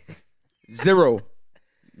 Okay. Zero.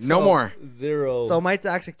 No So- more. 0. So my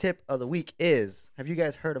toxic tip of the week is: have you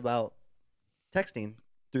guys heard about texting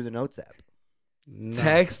through the Notes app? No.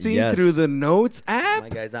 Texting Yes. through the notes app. My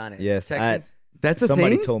guy's on it. Yes, Texting. That's a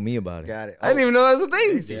somebody thing. told me about it. Got it. I didn't even know that was a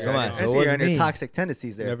thing. Yeah, Somebody- I I know. so see it you're wasn't on your me. toxic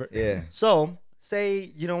tendencies there. Never. Yeah. So,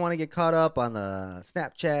 say you don't want to get caught up on the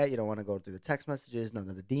Snapchat, you don't want to go through the text messages, none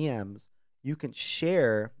of the DMs. You can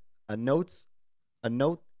share a note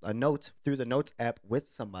through the Notes app with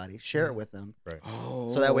somebody. Share it with them, Oh.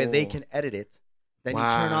 so that way they can edit it. Then you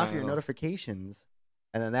turn off your Wow. notifications,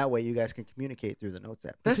 and then that way you guys can communicate through the Notes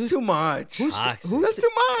app. That's Who's- too much. Toxic. That's too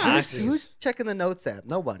much. who's, who's checking the Notes app?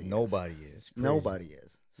 Nobody. Is. Nobody is. Crazy. Nobody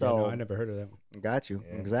is. Yeah, no, So I never heard of that one. got you.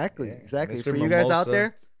 Yeah. Exactly. Yeah. Exactly. Mr. For you guys out Mimosa.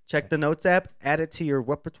 there, check the Notes app. Add it to your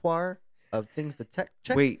repertoire of things to check.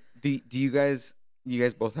 Wait, do you guys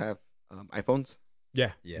both have iPhones?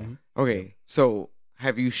 Yeah. Yeah. Mhm. Okay, so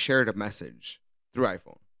have you shared a message through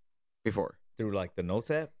iPhone before? Through like the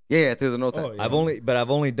Notes app. Yeah, through the notes Oh, app. yeah. I've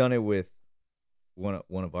only done it with one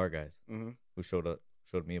of our guys Mm-hmm. who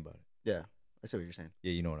showed me about it. Yeah, I see what you're saying.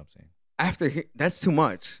 Yeah, you know what I'm saying. That's too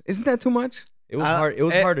much. Isn't that too much? It was Uh, hard. It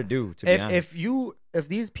was if- hard to do. To be honest. If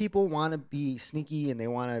these people want to be sneaky and they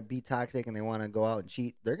want to be toxic and they want to go out and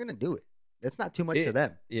cheat, they're gonna do it. It's not too much to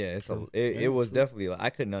them. Yeah, True. it Yeah, was true. definitely. Like, I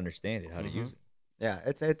couldn't understand it how to Mhm. use it. Yeah,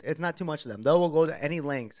 it's not too much to them. They will go to any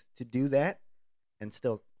lengths to do that and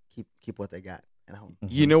still keep what they got at home.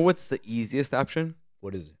 You know what's the easiest option?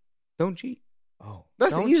 What is it? Don't cheat. Oh,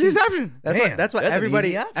 That's Don't the easiest cheat. option. That's Damn, what that's an everybody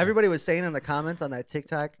easy option. everybody was saying in the comments on that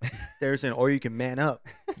TikTok. They were saying, or you can man up.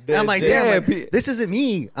 They- I'm like, they- damn, Yeah, like, pe- this isn't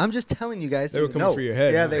me. I'm just telling you guys. They so were you coming know. for your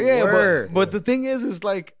head, Yeah, huh? they Yeah, were. but the thing is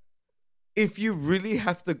like, if you really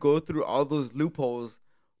have to go through all those loopholes,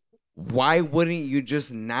 why wouldn't you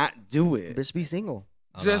just not do it? Just be single.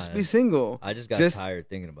 I'm Just not- be single. I just got just- tired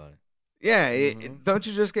thinking about it. Yeah, Mhm. don't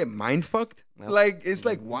you just get mind fucked? Yep. Like it's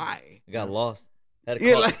like why? I got lost. Had to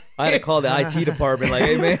Yeah, call, like- I had to call the IT department. Like,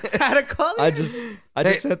 hey man, Had to call I it. just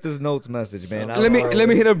Hey. sent this notes message, man. I Let me don't know. let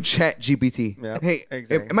me hit up Chat GPT. Yep, Hey,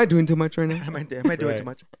 exactly. am I doing too much right now? Am I doing Right. too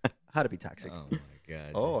much? How to be toxic. Oh my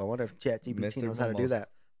god. Oh, I wonder if ChatGPT Mr. knows how to do Mimosa. that.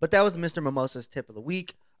 But that was Mr. Mimosa's tip of the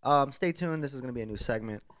week. Stay tuned. This is going to be a new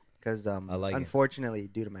segment because like it. unfortunately,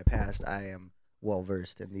 due to my past, I am well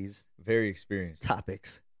versed in these Very experienced.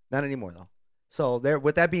 topics. Not anymore though. So there.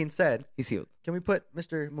 With that being said, He's healed. can we put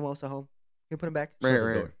Mr. Mimosa home? Can we put him back? Right, Shut the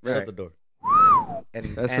right, door. right. Shut the door.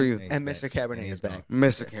 And That's and, for you. And He's Mr. back. Cabernet And is he's back.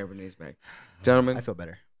 Mr. Cabernet's back. Gentlemen, I feel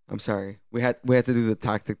better. I'm sorry. We had to do the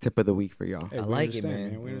toxic tip of the week for y'all. Hey, I we like it,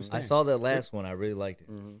 understand, man. We I understand. saw that last one. I really liked it.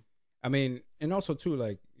 Mm-hmm. I mean, and also too,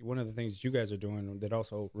 like one of the things that you guys are doing that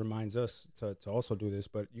also reminds us to also do this.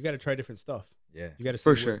 But you got to try different stuff. Yeah. You got to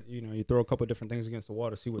For what, sure. You know, you throw a couple different things against the wall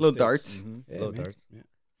to see what Little sticks. darts. Mm-hmm. Yeah, Little man. darts. Yeah.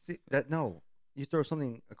 See that? No, you throw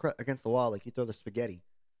something against the wall, like you throw the spaghetti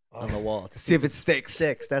on the wall to See if it sticks.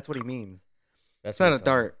 sticks. That's what he means. That's It's not what a it sounded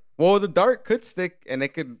dart. Well, the dart could stick, and it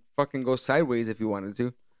could fucking go sideways if you wanted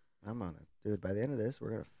to. I'm on it, dude. By the end of this, we're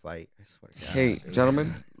gonna fight. I swear to God. Hey, dude.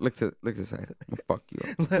 gentlemen, look to the side. I'll fuck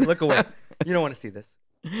you up. Look away. You don't want to see this.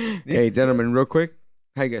 Hey, gentlemen, real quick,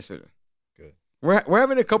 how you guys feeling? Good. We're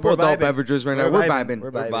having a couple We're adult vibing. beverages right now. We're vibing.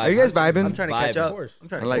 We're We're vibing. vibing. Are you guys vibing? I'm trying to catch Vibing. up. Of course. I'm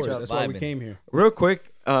trying I to like catch that. up. That's why we Vibing. came here. Real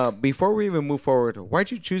quick, before we even move forward,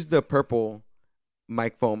 why'd you choose the purple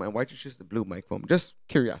mic foam and why'd you choose the blue mic foam? Just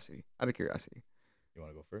curiosity, out of curiosity. You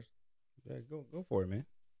want to go first? Yeah, go for it, man.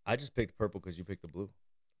 I just picked purple because you picked the blue.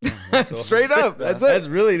 Straight up, that's That's it.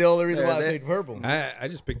 really the only reason Yeah, why I that- picked purple. I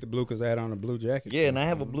just picked the blue because I had on a blue jacket. Yeah, so, and I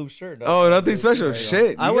have a you know. blue shirt. Oh, nothing special. There you go.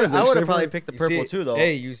 Shit. I You would guys are have straight probably forward. picked the You purple see it? too, though.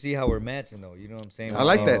 Hey, you see how we're matching though? You know what I'm saying? I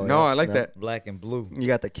like that. Oh, No, yeah. I like Yeah. that. Black and blue. You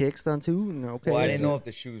got the kicks done too. No, okay. Well, I I didn't see. know if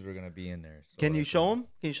the shoes were gonna be in there. so Can you that's show why. them?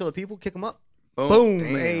 Can you show the people? Kick them up. Boom. Boom.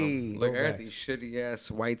 Hey. Look, I got Throwbacks. these shitty ass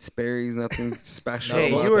white Sperry's, nothing special. Hey,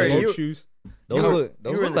 those you were Boat you, shoes. Those You were- look,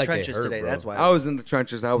 those you were look in the like they trenches hurt, today. bro. That's why. I was in the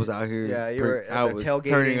trenches. I was out here. Yeah, you were at I the was tailgating.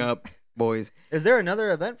 turning up, boys. Is there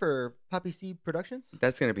another event for Poppy C Productions?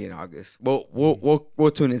 That's gonna be in August.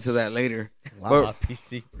 We'll tune into that later. Wow. But My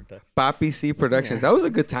PC production. Poppy C Productions. Yeah. That was a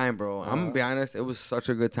good time, bro. I'm Uh-huh. gonna be honest. It was such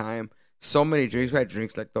a good time. So many drinks. We had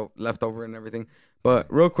drinks like left over and everything. But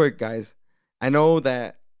real quick, guys, I know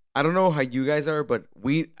that I don't know how you guys are, but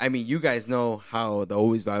you guys know how the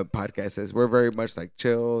Always Vibe podcast is. We're very much like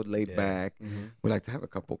chilled, laid Yeah. back. Mm-hmm. We like to have a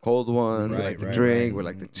couple cold ones. we Right, like to right, drink. right. We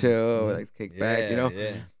like to chill. We like to kick back. You know.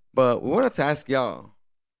 Yeah. But we wanted to ask y'all,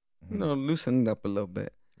 you Mhm. know, loosen it up a little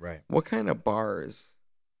bit. Right. What kind of bars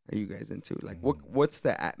are you guys into? Like, what's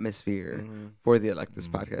the atmosphere Mm-hmm. for the Electives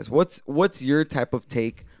Mhm. podcast? What's your type of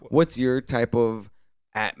take? What's your type of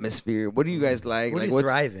atmosphere? What do you guys like? What Like, are you what's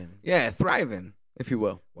thriving? yeah, thriving, if you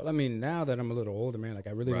will. Well, I mean, now that I'm a little older, man, like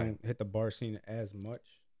I really Right. don't hit the bar scene as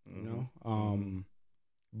much, you Mhm. know.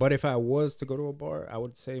 But if I was to go to a bar, I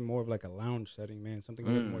would say more of like a lounge setting, man, something a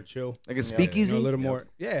little Mm. more chill, Like a Yeah. speakeasy. you know, a little Yep. more,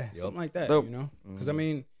 yeah, Yep. something like that, Dope. you know. Because Mhm. I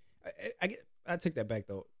mean, I take that back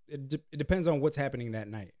though. It depends on what's happening that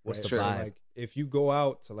night. What's right? the So, vibe? like if you go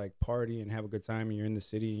out to like party and have a good time and you're in the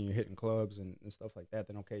city and you're hitting clubs and stuff like that,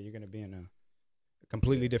 then okay, you're gonna be in a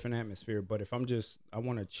completely different atmosphere. But if I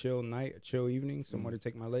want a chill night, a chill evening, somewhere to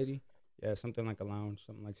take my lady, yeah, something like a lounge,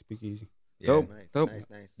 something like speakeasy. Yeah. Dope. Nice, Dope.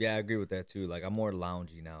 nice. Yeah, I agree with that too. Like I'm more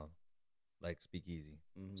loungy now, like speakeasy.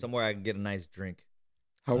 Mhm. Somewhere I can get a nice drink.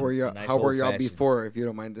 How were y'all? Nice How were y'all old-fashioned. before? If you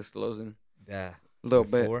don't mind disclosing, Yeah. a little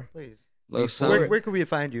bit, Before. Please. little Before- something. Where could we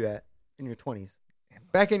find you at in your 20s?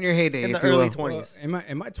 Back in your heyday, In if the you early will. 20s. Well,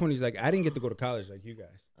 in my 20s, like I didn't get to go to college like you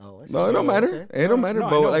guys. Oh, I see. No, it don't matter. Okay. It don't matter. No, I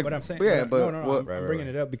but know, like, but I'm saying, yeah, no, but no, what? I'm Right, bringing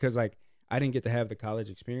right. it up because like I didn't get to have the college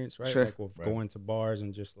experience, right? Sure. Like with Right. going to bars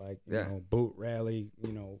and just like you Yeah. know boot rally,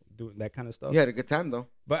 you know, doing that kind of stuff. You had a good time though.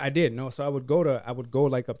 But I did no, so I would go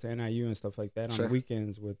like up to NIU and stuff like that on Sure. the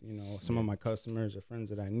weekends with you know some of my customers or friends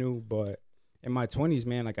that I knew. But in my 20s,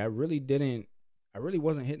 man, like I really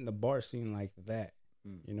wasn't hitting the bar scene like that,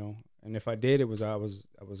 Mm. you know. And if I did, it was I was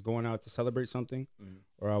going out to celebrate something, Mm.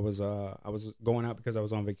 or I was going out because I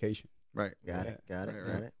was on vacation. Right. Got Yeah. it. Got it. Right,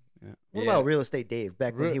 Got right. it. Yeah. What Yeah. about Real Estate Dave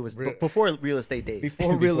back when Real- he was real- before Real Estate Dave?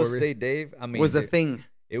 Before real Before estate, Dave. I mean, Was a thing.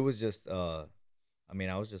 It was just. I mean,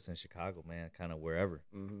 I was just in Chicago, man. Kind of wherever.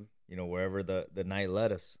 Mm-hmm. You know, wherever the night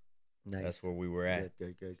led us. Nice. That's where we were at.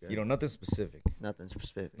 Good. You know, nothing specific. Nothing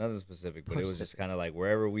specific. Nothing specific, but it was just Specific. kind of like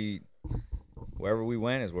wherever we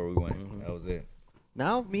went is where we went. Mhm. That was it.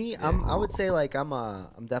 Now me, I would say like I'm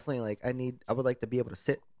definitely like I would like to be able to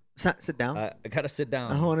sit down. I gotta sit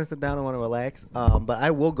down. I want to sit down. I want to relax. But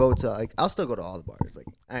I will go to like I'll still go to all the bars. Like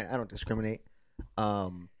I don't discriminate.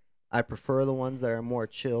 I prefer the ones that are more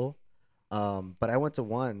chill. But I went to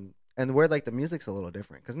one And where like the music's a little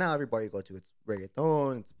different, because now everybody you go to, it's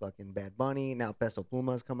reggaeton, it's fucking Bad Bunny. Now Peso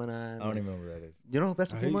Pluma's coming on. I don't even know who that is. You know who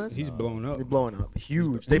Peso Pluma is? He's blowing up. They're blowing up,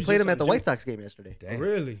 huge. He's They just played him on at the Jimmy- White Sox game yesterday. Oh, Damn.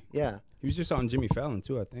 really? Yeah. He was just on Jimmy Fallon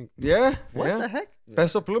too, I think. Yeah. What yeah. the heck?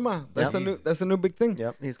 Peso Pluma. That's Yep. the new big thing.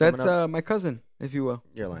 Yep. He's coming That's up. my cousin, if you will.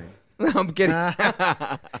 You're lying. No, I'm kidding.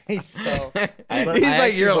 He's so. He's I like,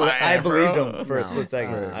 actually you're bel- lying. I believed bro. him for a No. split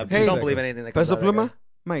second. Hey. Don't believe anything that comes Peso out of that Pluma, guy.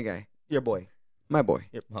 my guy, Your boy. my boy.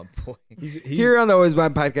 My boy. He's Here on the Always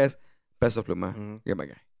Vibe podcast, Peso Pluma, Mhm. you're my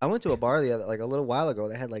guy. I went to a bar like a little while ago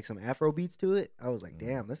that had like some Afro beats to it. I was like,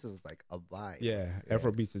 damn, this is like a vibe. yeah,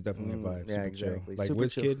 Afrobeats is definitely a vibe. Yeah, Super exactly. Chill. Like Super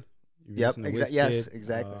chill. WizKid. You Yep, listen to exact- WizKid? yes,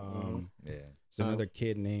 exactly. Yeah. There's another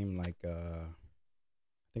kid named like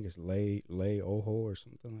I think it's Lay Oho or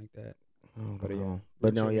something like that. But yeah,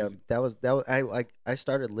 But no, Richard yeah, music. that was I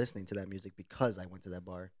started listening to that music because I went to that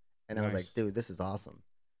bar, and I was like, Nice. dude, this is awesome.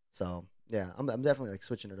 So yeah, I'm definitely like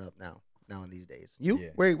switching it up now in these days. You, Yeah.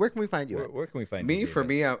 where can we find you? Where can we find Me, you? for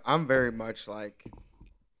me, I'm very much like,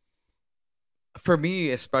 for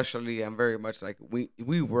me especially, I'm very much like,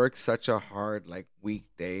 we work such a hard like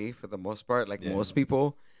weekday for the most part, like Yeah. most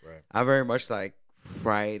people. Right. I'm very much like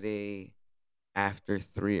Friday after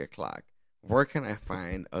 3:00. Where can I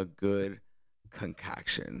find a good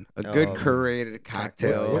concoction, a good Oh, curated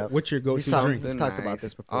cocktail? yeah. What's your go-to He's talked- drink? he's talked about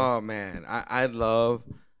this before. Oh man, I love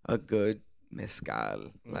a good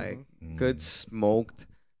mezcal, like Mhm. good smoked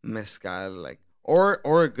mezcal, like or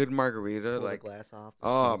a good margarita, Pull like the glass off. the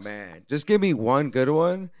oh smokes. man, just give me one good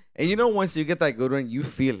one, and you know once you get that good one, you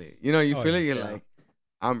feel it. You know you Oh, feel it. You're yeah. like,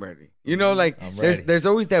 I'm ready. You know, like I'm there's ready. there's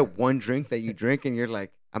always that one drink that you drink and you're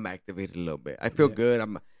like, I'm activated a little bit. I feel Yeah.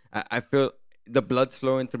 good. I feel the blood's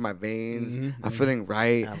flowing through my veins. Mhm, I'm mhm. feeling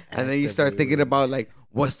right, I'm and then you start thinking activated. about like,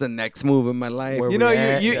 what's the next move in my life? Where you we know,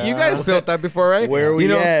 at, you yeah. guys felt that before, right? Where we you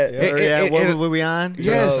know, at? it- Yeah, it- what it- were we on?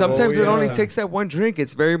 yeah, Yeah, sometimes well, it only yeah. takes that one drink.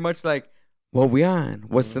 It's very much like, what we on?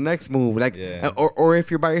 What's the next move? Like, Yeah. or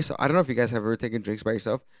if you're by yourself. I don't know if you guys have ever taken drinks by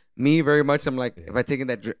yourself. Me, very much. I'm like, if I taking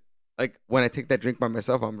that drink, like when I take that drink by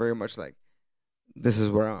myself, I'm very much like, this is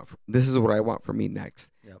what I want for me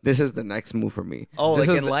next. Yep. This is the next move for me. Oh, This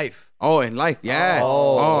like is in the- life. Oh, in life, yeah.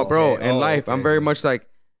 Oh, Oh, bro, okay. in Oh, life, I'm okay. very much like,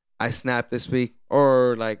 I snapped this week,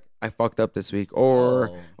 or like I fucked up this week,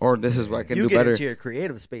 or this is what I can you do get better. into your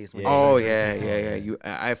creative space. When Yeah. you Oh start yeah, drinking. yeah, yeah. You,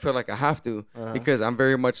 I feel like I have to Uh-huh. because I'm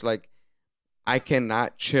very much like, I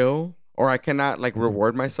cannot chill or I cannot like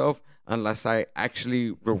reward myself unless I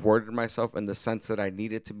actually rewarded myself in the sense that I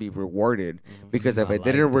needed to be rewarded. Because if I I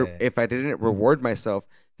didn't, like that. if I didn't reward myself,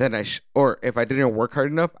 then or if I didn't work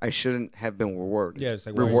hard enough, I shouldn't have been rewarded. Yeah, it's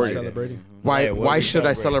like why are you Rewarded. celebrating? Why? Yeah, what why are you should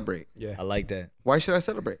I celebrating? celebrate? Yeah, I like that. Why should I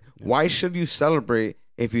celebrate? Why should you celebrate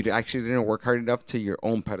if you actually didn't work hard enough to your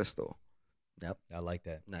own pedestal? I like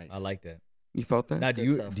that. Nice. I like that. You felt that? Now,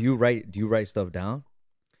 Good stuff. do you write stuff down?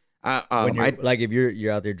 When you're, I, like if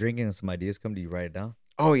you're out there drinking and some ideas come, do you write it down?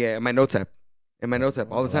 oh yeah, in my notes app,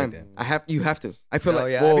 all the I time. like that. You have to. I feel Oh,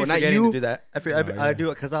 like, yeah, whoa, I'd be not forgetting you. to do that. I yeah.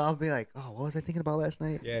 do it because I'll be like, oh, what was I thinking about last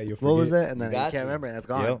night? yeah. You What was forget. that? And then You I got can't to. remember, and it's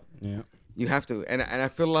gone. Yep. Yeah, You have to, and I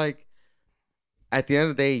feel like at the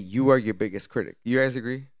end of the day, you are your biggest critic. You guys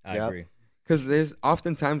agree? I Yep. agree. Because there's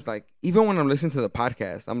oftentimes like, even when I'm listening to the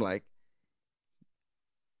podcast, I'm like,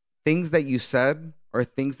 things that you said or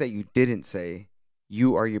things that you didn't say,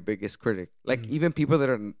 you are your biggest critic. Like even people that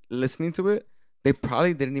are listening to it, they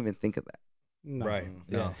probably didn't even think of that. no. Right.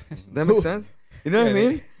 Yeah. No. That makes sense? You know what I Yeah,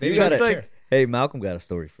 mean? they So gotta it's like, care. Hey, Malcolm got a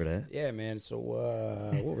story for that. Yeah, man. So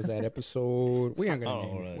what was that episode? We aren't gonna I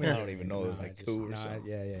don't name know. it. I We don't even know. It was like just- two or something.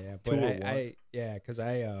 Yeah, yeah, yeah. Two But or I yeah, because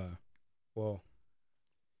I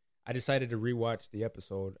decided to rewatch the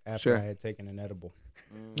episode after Sure. I had taken an edible.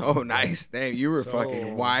 oh, nice. Damn, you were So-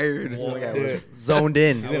 fucking wired. Oh, yeah, Yeah. was zoned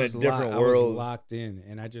in. He's in a different I world. was locked in,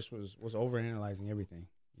 and I just was overanalyzing everything.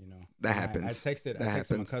 You know, That And happens. I texted That my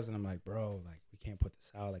happens. cousin. I'm like, bro, like we can't put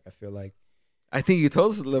this out. Like I feel like I think you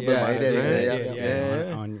told us a little bit Yeah, about he did, it, he right? did,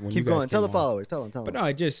 Yeah. on when you Keep guys going. Tell the came on. followers. Tell them. But no,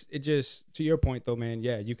 it just to your point though, man.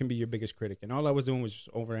 Yeah, you can be your biggest critic, and all I was doing was just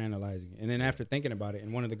overanalyzing. And then after thinking about it,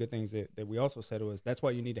 and one of the good things that we also said was that's why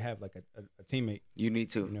you need to have like a teammate. You need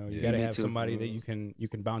to. You know, you You got to need have to. somebody that you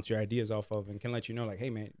can bounce your ideas off of, and can let you know like, hey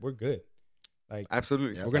man, we're good. Like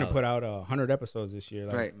Absolutely. Yeah. we're gonna Solid. put out 100 episodes this year.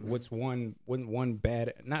 Like, Right. what's one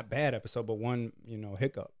bad, not bad episode, but one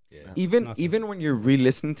hiccup. Yeah. Even nothing. even when you're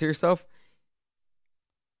re-listening to yourself,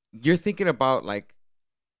 you're thinking about like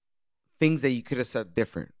things that you could have said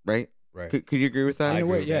different, right? Right. Could you agree with that? I In a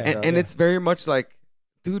agree way, with yeah. that. And it's very much like,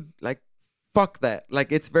 dude, like fuck that.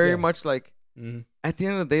 Like it's very Yeah. much like Mhm. at the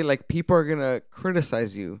end of the day, like people are gonna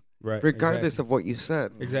criticize you. Right. regardless of what you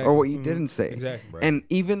said Exactly. or what you didn't say. Exactly. Right. And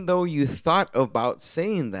even though you thought about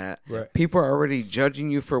saying that, Right. people are already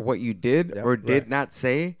judging you for what you did Yep. or did Right. not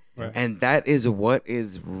say. Right. And that is what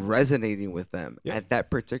is resonating with them Yeah. at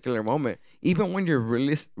that particular moment. Even when you're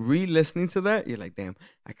re-listening to that, you're like, damn,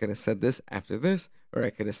 I could have said this after this, or I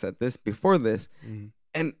could have said this before this. Mhm.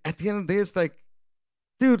 And at the end of the day, it's like,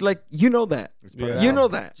 dude, like, you know that. Just put it Yeah. You out. know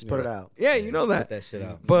that. Just put it out. Yeah, you know Put that. that shit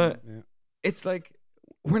out. But Yeah. it's like,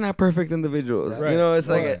 we're not perfect individuals. Right. You know, it's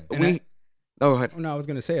like, Right. And we. Oh, go ahead. No, I was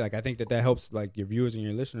gonna say, like, I think that helps, like, your viewers and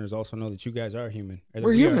your listeners also know that you guys are human. Or that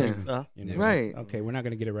We're we are human. you know? Right. Okay, we're not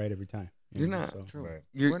gonna get it right every time. you You're know, not. so. True. Right.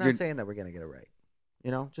 You're, We're not you're- saying that we're gonna get it right.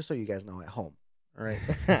 You know, just so you guys know at home. All right.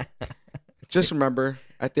 just remember,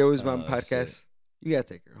 at the Always Run Oh, podcast, you got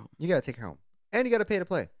to take her home. You gotta take her home, and you gotta pay to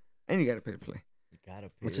play, And you got to pay to play. You gotta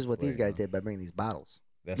pay which to is what play, these guys man. did by bringing these bottles.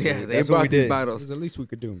 That's Yeah, what, they that's what we brought these did. It's bottles. the least we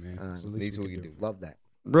could do, man. Uh, It's the least least we we could could do. Love that.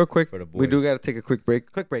 Real quick, For the we do boys. got to take a quick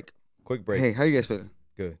break. Quick break. Quick break. Hey, how you guys feeling?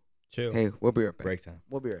 Good. Chill. Hey, we'll be right back. Break time.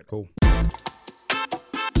 We'll be right back. Cool.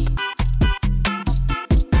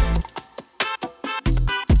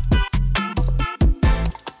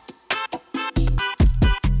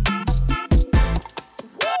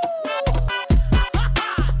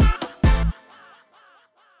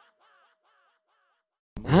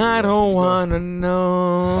 I don't wanna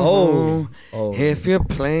know Oh. if you're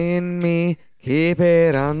playing me. Keep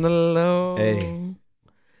it on the low. Hey.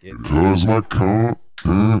 Cause my car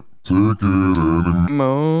can't take it anymore.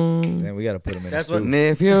 Mo. Man, we gotta put him in. That's the what- And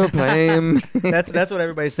if you're playing me. That's what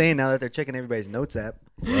everybody's saying now that they're checking everybody's notes app.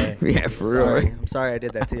 Right. Yeah, for real. Sorry, right? I'm sorry I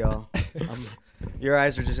did that to y'all. Your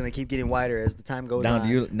eyes are just gonna keep getting wider as the time goes Now,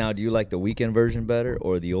 on. do you like the weekend version better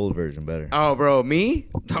or the old version better? Oh, bro, me?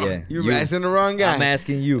 Oh, Yeah, you're you. asking the wrong guy. I'm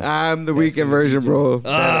asking you. I'm the weekend version, bro.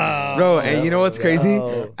 Ah, Bro, and you know what's crazy?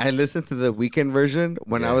 no. I listened to the weekend version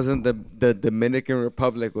when I Yeah. was in the Dominican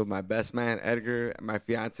Republic with my best man, Edgar, my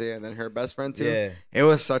fiance, and then her best friend, too. Yeah. It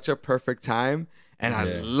was such a perfect time, and I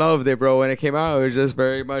Yeah. loved it, bro. When it came out, it was just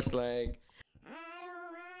very much like...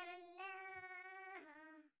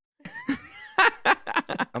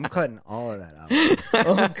 I'm cutting all of that out.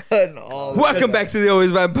 I'm cutting all. Welcome back to the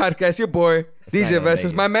Always Vibe Podcast. Your boy, not DJ gonna Vest make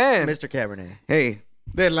is it. my man. Mr. Cabernet Hey,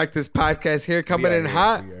 they like this podcast here, coming in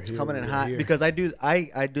hot. coming in hot because I do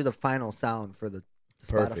the final sound for the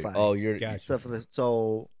Perfect. Spotify. Oh, you're Gotcha.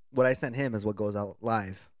 So what I sent him is what goes out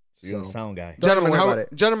live. so you're the So- sound guy. Don't Gentlemen, worry how about it.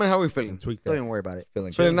 gentlemen, how we feeling? Tweak Don't that. even worry about it.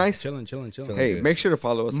 Feeling Feeling good. nice? Chilling. Feeling Hey, good. make sure to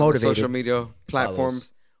follow us Motivated. on the social media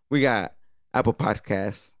platforms. We got Apple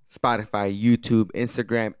Podcasts, Spotify, YouTube,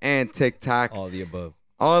 Instagram, and TikTok. All the above.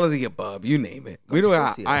 All of the above, you name it. Go We don't go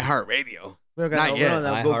got see us. iHeartRadio. We don't got Not no, yet. We don't,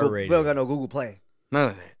 have Google, we iHeartRadio. don't got no Google Play. None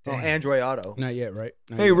of that. No Damn. Android Auto. Not yet, right?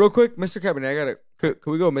 Not Hey, yet. real quick, Mr. Cabernet, can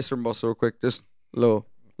we go Mr. Mimosa real quick? Just a little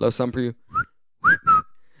something for you.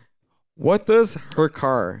 What does her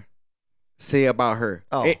car say about her?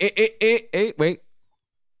 Oh. Hey, wait.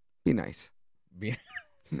 Be nice. Be-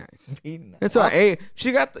 Be nice. be nice. It's all right. Hey,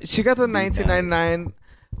 she got the 1999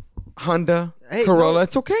 Honda Hey, Corolla. no-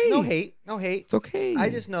 It's okay. No hate. No hate. It's okay. I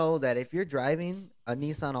just know that if you're driving a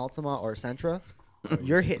Nissan Altima or Sentra,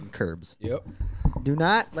 you're hitting curbs. Yep. Do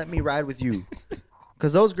not let me ride with you.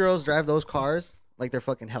 Because those girls drive those cars like they're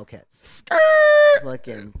fucking Hellcats.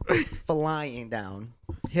 Fucking flying down.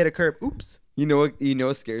 Hit a curb. Oops. You know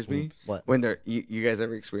what scares me? What? When you guys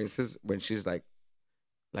ever experience this when she's like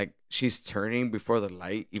she's turning before the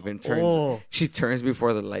light even turns. Oh. She turns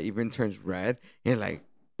before the light even turns red. And like,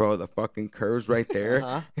 bro, the fucking curve's right there.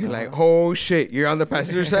 Uh-huh, You're like, oh shit! You're on the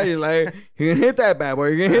passenger side. You're like, you're gonna hit that bad boy.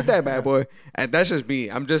 You're gonna hit that bad boy. And that's just me.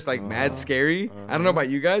 I'm just like mad scary. I don't know about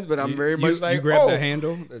you guys, but I'm very much like, you grab oh. the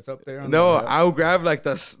handle that's up there. On No, the, I'll grab like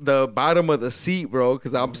the bottom of the seat, bro,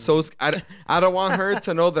 because I'm so I don't want her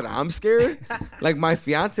to know that I'm scared. Like my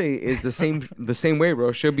fiance is the same way,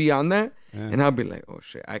 bro. She'll be on that, and I'll be like, oh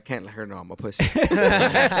shit, I can't let her know I'm a pussy.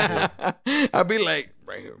 I'll be like,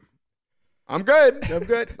 right here, I'm good. I'm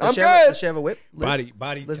good. I'm she have good. does she have a whip? Liz?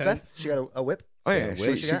 body Lisbeth? tense. She got a whip? Oh yeah,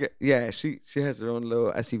 Wait, she has her own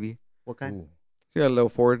little SUV. What kind? Ooh. She got a little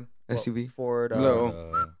Ford Well, SUV. Ford.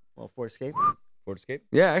 Little. Ford Escape. Ford Escape.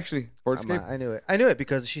 Yeah, actually, Ford Escape. I knew it. I knew it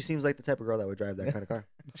because she seems like the type of girl that would drive that kind of car.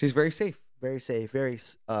 She's very safe, Very safe, very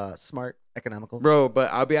smart, economical. bro.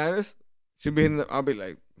 But I'll be honest, I'll be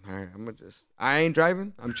like, all right, I ain't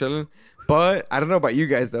driving. I'm chilling. But I don't know about you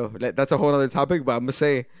guys though. That's a whole other topic. But I'm gonna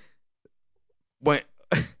say, when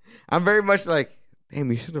I'm very much like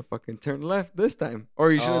damn, you should have fucking turned left this time,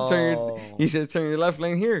 or you should have Oh. you should have turned your left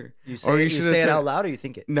lane here. You Or say, you should've say it turned- out loud or you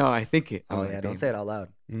think it? No, I think it. Oh, I'm yeah, like, don't damn. say it out loud.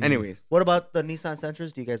 Mm. Anyways, What about the Nissan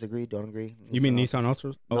Sentras? Do you guys agree? Don't agree? You mean Nissan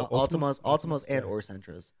Ultras? No, Ultima? Altimas and or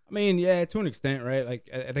Sentras. I mean, yeah, to an extent, right? Like,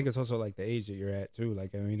 I think it's also like the age that you're at too.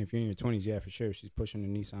 Like, I mean, if you're in your 20s, yeah, for sure, if she's pushing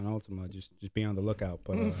the Nissan Altima, just be on the lookout.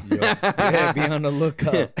 But Yeah, be on the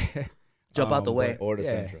lookout. Jump out the way. Or the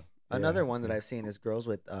Yeah. Central. Another one that I've seen is girls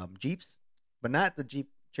with Jeeps, but not the Jeep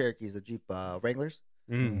Cherokees, the Jeep Wranglers,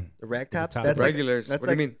 Mm. the rag tops. top. That's like, regulars. that's What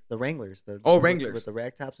like do you mean? the Wranglers. The, Oh, with- Wranglers. with the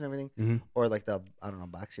rag tops and everything, Mhm. or like the I don't know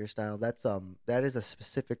boxier style. That's that is a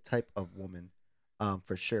specific type of woman,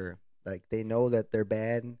 for sure. Like they know that they're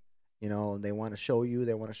bad, you know, and they want to show you.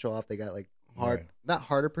 They want to show off. They got like hard, Right. not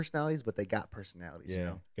harder personalities, but they got personalities. You Yeah.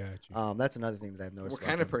 know, Gotcha. that's another thing that I've noticed. What about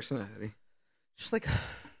kind of them. personality? Just like,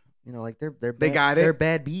 you know, like they're They bad, got it. They're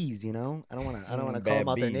bad bees. You know, I don't want to call Bad them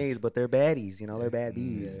out their bees. names, but they're baddies. You know, they're bad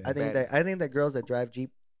bees. Yeah. I think that girls that drive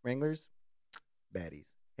Jeep Wranglers, baddies.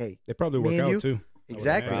 Hey, They probably me work and out you? too.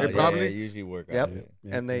 exactly. They probably- usually work Yep. out.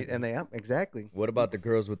 Yeah. And they yep, exactly. What about the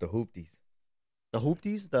girls with the hoopties? The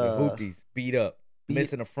hoopties, The hoopties beat up, beat-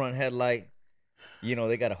 missing a front headlight. You know,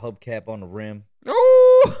 they got a hubcap on the rim.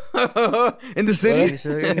 Oh, in the city.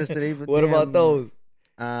 in the city. But What about damn, those?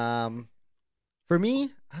 For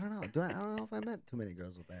me, I don't know. I don't know if I met too many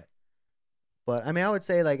girls with that. But I mean, I would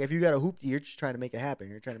say like if you got a hoopty, you're just trying to make it happen.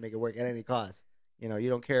 You're trying to make it work at any cost. You know, you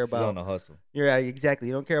don't care She's on about. the hustle. You're right, exactly.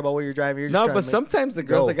 You don't care about what you're driving. You're just No, trying but to make, sometimes the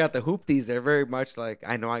girls go. that got the hoopties, they're very much like,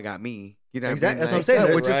 I know I got me. You know, Exactly. what I mean? That's what I'm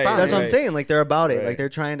saying. Which is Right, fine. That's what I'm right. saying. Like they're about it. Right. Like they're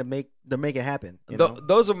trying to make it happen. You Th- know?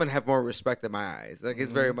 those women have more respect in my eyes. Like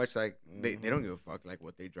it's very Mhm. much like they don't give a fuck like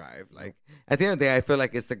what they drive. Like at the end of the day, I feel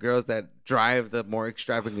like it's the girls that drive the more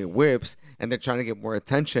extravagant whips and they're trying to get more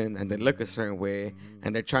attention and they look a certain way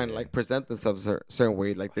and they're trying to like present themselves a certain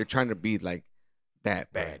way. Like they're trying to be like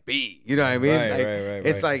that bad B. You know what I mean? Right, Like, right,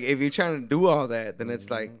 it's right. like if you're trying to do all that, then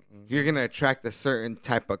it's like you're gonna attract a certain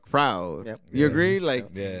type of crowd. Yep. You Yeah. agree? Like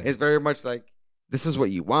Yeah. it's very much like this is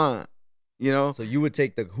what you want. You know? So you would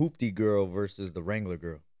take the hoopty girl versus the Wrangler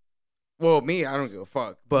girl. Well, me, I don't give a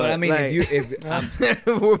fuck. But, I mean, like, if you, if I'm,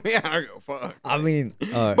 with me, I don't give a fuck. I mean,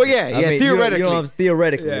 But yeah, I mean, theoretically.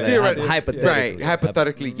 theoretically, Yeah. like, Theoretically. hypothetically, Right.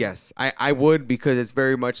 Hypothetically, yes. I would because it's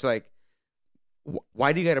very much like,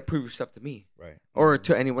 why do you got to prove yourself to me Right. or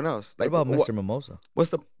to anyone else? What Like, about Mr. Mimosa? What's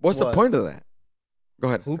the What? point of that? Go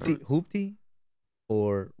ahead. Hoopty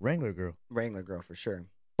or Wrangler girl? Wrangler girl for sure.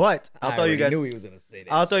 But I'll I throw you already guys. knew he was gonna say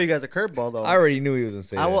that. I'll throw you guys a curveball though. I already knew he was gonna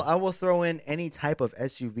say that. I will throw in any type of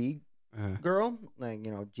SUV girl, like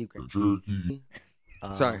Jeep Grand. Cherokee.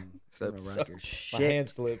 Sorry. You So- wanna rock your My shit.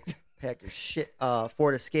 hands flipped. Pack your shit.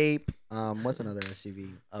 Ford Escape. What's another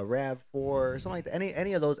SUV? A Rav4, something like that.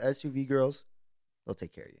 Any of those SUV girls, they'll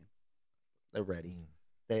take care of you. They're ready.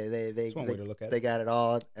 They That's one way to look at they it. got it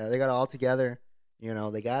all. They got it all together. You know,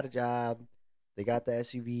 they got a job. They got the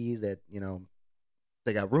SUV that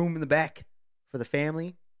they got room in the back for the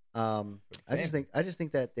family. I just think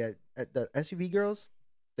that the SUV girls,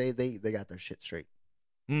 they got their shit straight.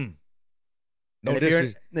 No And if you're,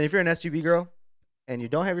 disres- if you're an SUV girl and you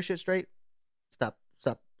don't have your shit straight, stop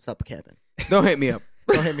capping. Don't hit me up.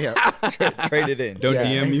 Don't hit me up. trade it in. Don't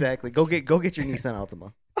DM you? exactly. Go get your Nissan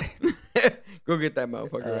Altima. Go get that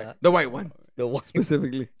motherfucker. Right. Uh, The white one The white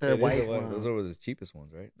specifically. The It is white the white- one. Those are the cheapest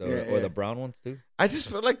ones, right? Yeah, Or yeah. the brown ones too. I just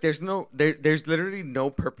feel like there's literally no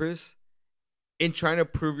purpose in trying to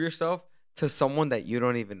prove yourself to someone that you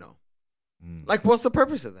don't even know. Like, what's the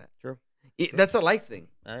purpose of that? True. That's a life thing.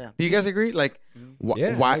 Yeah. Do you guys agree? Like, Yeah,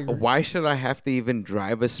 I why agree. why should I have to even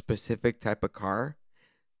drive a specific type of car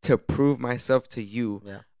to prove myself to you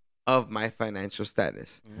Yeah. of my financial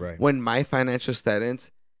status? Right. When my financial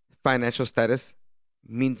status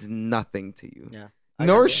means nothing to you. Yeah.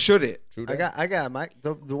 Nor should it. True I that. got my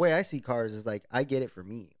the way I see cars is like I get it for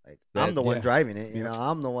me. Like I'm That- the one yeah. driving it. You know,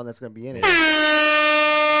 I'm the one that's gonna be in it.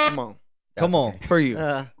 Come on. Come on. For you.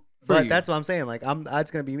 But you. that's what I'm saying. Like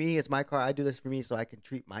it's gonna be me. It's my car. I do this for me so I can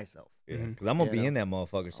treat myself. Because I'm gonna You be know. in that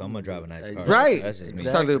motherfucker, so I'm gonna drive a nice car. Exactly. Right. That's just me.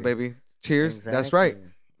 Exactly. Salute, baby. Cheers. That's right.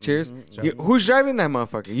 Exactly. Cheers. Mhm. Who's driving that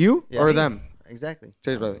motherfucker? You Yeah, or me. them? Exactly.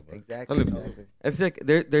 Cheers, brother. Exactly. Salute. Exactly. It's like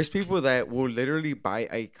there's people that will literally buy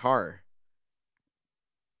a car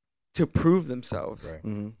to prove themselves Right.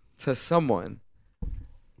 Mm-hmm. to someone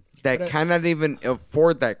that But I- cannot even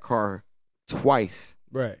afford that car twice.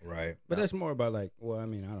 Right. Right. But that's more about like, well, I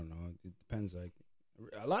mean, I don't know. It depends. Like,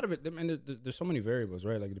 a lot of it. I mean, there's so many variables,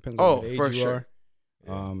 right? Like, it depends on what age for you sure.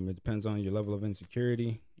 are. It depends on your level of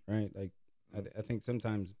insecurity, right? Like, I think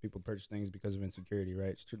sometimes people purchase things because of insecurity,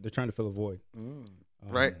 right? They're trying to fill a void, Mm.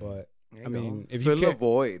 Right. But There I you mean, go. if Fill you a can't,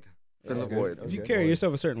 void. Fill was the good. void. That was If you good. carry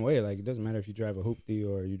yourself a certain way, like it doesn't matter if you drive a hoopty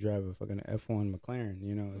or you drive a fucking F1 McLaren.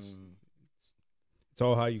 You know, it's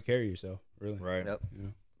all how you carry yourself, really. Right. Yep. You know?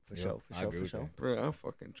 For Yep, sure. I For sure. agree For with sure. that. Bro, I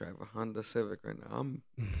fucking drive a Honda Civic right now. I'm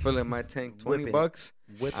filling my tank Whipping it. $20.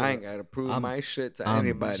 Whipping I it. ain't gotta prove I'm- my shit to I'm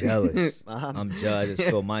anybody. jealous. Uh-huh. I'm jealous. I just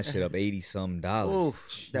filled my shit up $80-some. Ooh,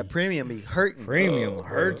 that premium be hurting. Premium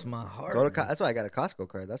hurts my heart. Go to that's why I got a Costco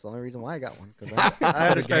card. That's the only reason why I got one. Because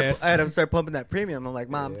I had to start pumping that premium. I'm like,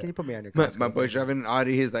 Mom, can you put me on your my Costco? boy driving an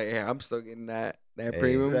Audi. He's like, yeah, I'm still getting that Hey.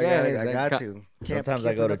 premium I gas. got That to. Sometimes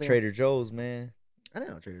I go to Trader Joe's, man. I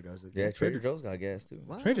didn't know Trader Joe's. Yeah, Trader Joe's got gas too.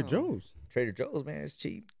 Wow. Trader Joe's. Trader Joe's, man, it's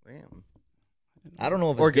cheap. Damn. I don't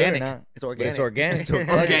know if it's Organic. good or not. It's But organic. it's organic too.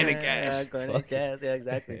 Organic gas. Organic Fuck it. gas. Yeah,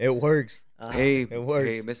 exactly. It works. Hey, It works.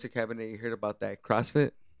 hey, Mr. Cabinet, you heard about that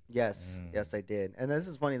CrossFit? Yes, yes, I did. And this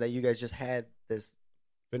is funny that you guys just had this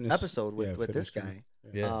Fitness, episode with fitness this gym. guy.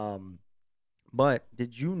 Yeah. But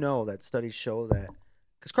did you know that studies show that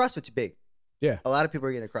because CrossFit's big. Yeah. A lot of people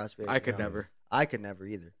are getting a CrossFit. I could you know. never. I could never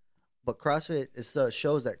either. But CrossFit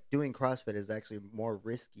shows that doing CrossFit is actually more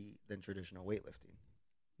risky than traditional weightlifting.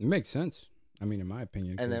 It makes sense. I mean, in my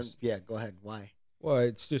opinion. And then, 'cause- yeah, go ahead. Why? well,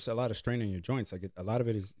 it's just a lot of strain on your joints. Like a lot of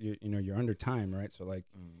it is, you're under time, right? So like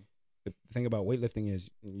the thing about weightlifting is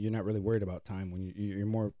you're not really worried about time when you're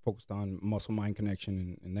more focused on muscle mind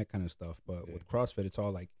connection and that kind of stuff. But with CrossFit, it's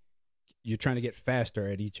all like you're trying to get faster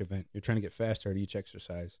at each event. You're trying to get faster at each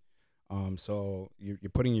exercise. So you're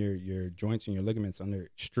putting your joints and your ligaments under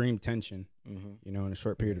extreme tension, in a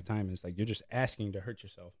short period of time. And it's like you're just asking to hurt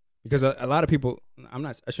yourself because a lot of people.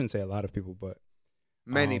 I shouldn't say a lot of people, but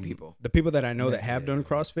Many people. the people that I know that have done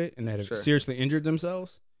CrossFit and that have Sure. seriously injured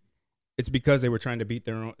themselves, it's because they were trying to beat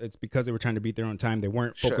their own. It's because they were trying to beat their own time. They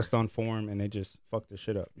weren't Sure. focused on form, and they just fucked their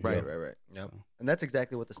shit up. you Right, know? right. Yep. And that's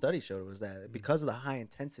exactly what the study showed was that because of the high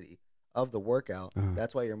intensity of the workout,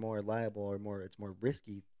 that's why you're more liable or it's more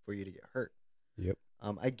risky for you to get hurt. Yep.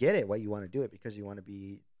 I get it why you want to do it because you want to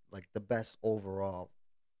be like the best overall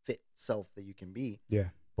fit self that you can be. Yeah.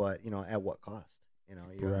 But at what cost?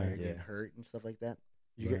 You're Right. getting hurt and stuff like that.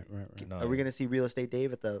 Right. No. Are we gonna see Real Estate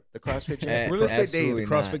Dave at the CrossFit gym? Real Estate Absolutely Dave.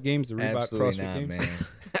 CrossFit not. games, the Reebok Absolutely CrossFit not, games. man.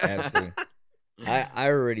 Absolutely.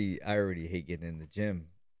 I already hate getting in the gym,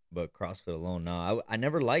 but CrossFit alone, no. I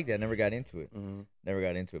never liked it. I never got into it. Never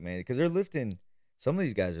got into it, man. Because they're lifting. Some of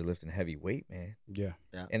these guys are lifting heavy weight, man, Yeah.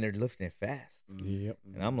 and they're lifting it fast. Yep.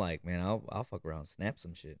 And I'm like, man, I'll fuck around, and snap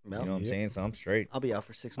some shit. You know what I'm Yep. saying? So I'm straight. I'll be out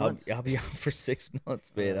for 6 I'll, months. I'll be out for 6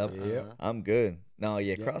 months, man. I'm good. No,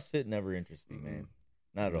 yeah, CrossFit never interests me, man.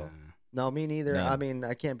 Not at all. No, me neither. No. I mean,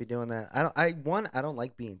 I can't be doing that. I don't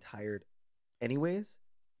like being tired, anyways.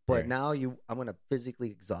 But Right. now I'm gonna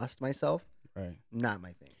physically exhaust myself. Right. Not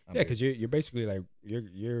my thing. I'm Yeah, good. because you're basically like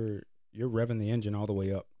you're revving the engine all the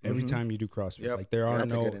way up every time you do CrossFit. Yep. Like there are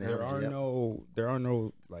That's a no good analogy, there are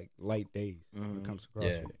no like light days when it comes to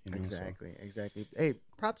CrossFit. Yeah. You know, Exactly. Exactly. Hey,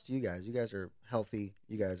 props to you guys. You guys are healthy.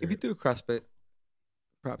 You guys are. If you do CrossFit,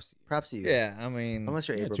 props to you. props to you. Yeah, I mean, Unless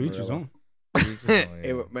you're So, yeah, Abel to each his Morello. own.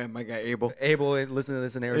 Abel, man, my guy Abel. Abel and listen to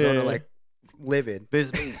this in Arizona, Yeah. like livid.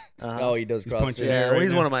 This me. oh, he does He's CrossFit. punching Yeah, right well,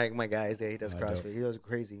 he's now. one of my guys. Yeah, he does Oh, CrossFit. dope. He does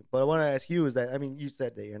crazy. But I want to ask you is that you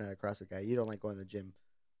said that you're not a CrossFit guy. You don't like going to the gym.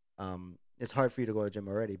 It's hard for you to go to the gym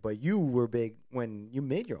already. But you were big when you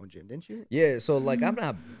made your own gym, didn't you? Yeah, so like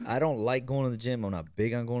I don't like going to the gym. I'm not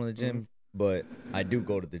big on going to the gym, but I do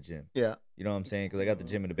go to the gym. Yeah. You know what I'm saying? Because I got the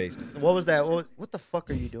gym in the basement. What was that? What the fuck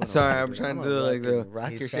are you doing? Sorry, over there, I'm dude? trying to gonna do, like, fucking the- rock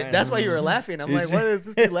He's your shit. trying That's to- why you were laughing. I'm He's like, what is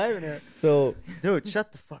this dude laughing at? So Dude,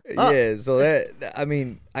 shut the fuck up. yeah, so that I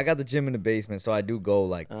mean, I got the gym in the basement, so I do go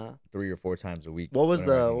like Uh, 3 or 4 times a week. what was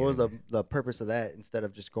whenever I the can what get was in the purpose of that instead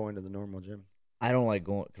of just going to the normal gym? I don't like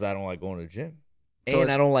going because I don't like going to the gym, So and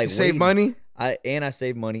it's- I don't like You save waiting. money? I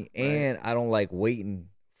save money, and I don't like waiting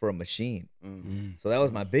for a machine. Mm. So that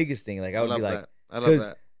was my biggest thing. Like I would love be like, that. I love 'cause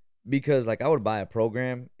that. because like I would buy a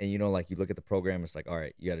program, and like you look at the program, it's like, all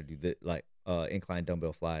right, you got to do this, like incline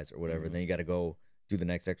dumbbell flies or whatever. Then you got to go do the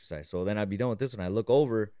next exercise. So then I'd be done with this one. I look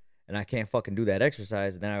over and I can't fucking do that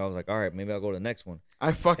exercise. And then I was like, all right, maybe I'll go to the next one.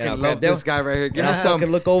 I fucking And I'll love grab this guy right here. Give And me I some.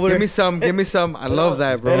 fucking look over. Give me some. Give me some. I love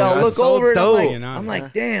that, bro. And I'll That's look so over and dope. I'm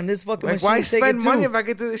like, damn, this fucking Like, machine why take spend it money too. if I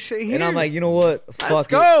could do this shit here? And I'm like, you know what? Fuck Let's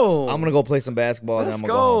it. go. I'm gonna go play some basketball. Let's and I'm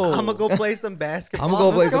gonna go. go. Home. I'm gonna go play some basketball. I'm gonna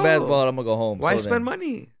go play Let's some go. basketball. And I'm gonna go home. Why So spend then-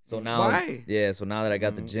 money? So now, Why? yeah. So now that I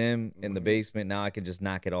got the gym in the basement, now I can just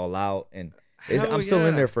knock it all out, and Hell I'm still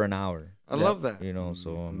in yeah. there for an hour. I love that. You know,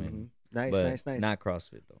 so I mean, Nice, but nice, nice. Not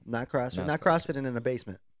CrossFit though. Not CrossFit. not Not CrossFit and in the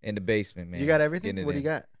basement. In the basement, man. You got everything? Getting it What do you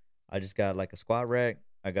in. got? I just got like a squat rack.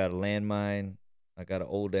 I got a landmine. I got an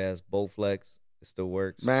old ass Bowflex. It still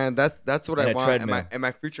works. Man, that's what And I a want. In treadmill.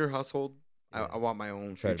 my future household, I want my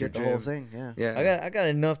own Try to future Get the whole gym. thing. Yeah. Yeah. I got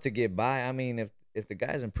enough to get by. I mean, if the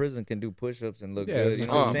guys in prison can do push-ups and look Yeah, good, you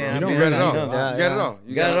know what I'm saying? you I don't mean, you I got it all. got enough. Yeah, You got it all.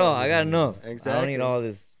 You got it all. I got enough. I Exactly. don't need all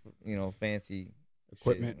this, fancy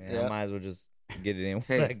Equipment. shit, man. Yeah. I might as well just get it in what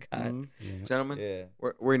Hey. I got. Mhm. Yeah. Gentlemen,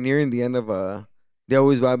 Yeah. we're nearing the end of the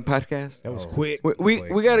Always Vibe podcast. That was Oh. quick. We Quick,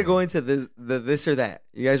 got to man. go into this or that.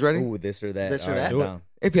 You guys ready? Ooh, this or that. This or All right, that? Do it. down.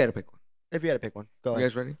 If you had to pick one. If you had to pick one, go You ahead.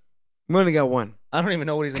 guys ready? We only got one. I don't even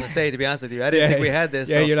know what he's gonna say. To be honest with you, I didn't think we had this.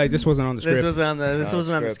 Yeah, so you're like, this wasn't on the this script. wasn't on the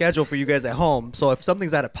wasn't on the script. schedule for you guys at home. So if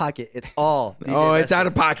something's out of pocket, it's all. DJ Oh, it's out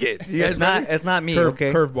of Vestas. pocket. You guys It's not. ready? It's not me. Curve,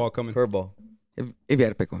 Okay. Curveball coming. Curveball. If you had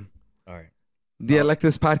to pick one. All right. The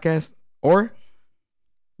Electives Podcast or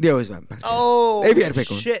the Always Vibe Podcast. Oh, If you had to pick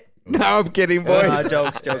one. shit. No, I'm kidding, boys.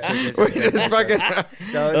 Jokes. We're just fucking.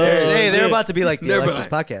 They're about to be like the They're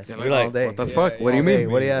Electives like- podcast They're all like, day. what the Yeah, fuck? yeah, What do you All day.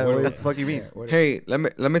 mean? What the fuck you mean? Hey, let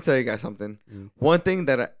me tell you guys something. Mm. One thing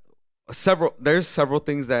that there's several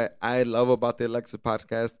things that I love about the Electives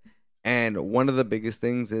Podcast, and one of the biggest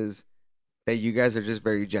things is that you guys are just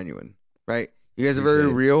very genuine, right? You guys are very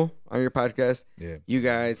Appreciate it. real on your podcast. Yeah. You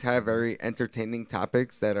guys have very entertaining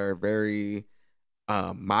topics that are very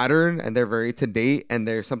modern, and they're very to date, and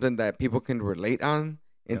they're something that people can relate on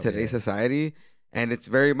in Oh, today's yeah. society. And it's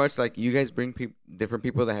very much like you guys bring different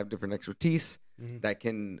people that have different expertise Mhm. that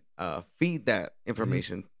can feed that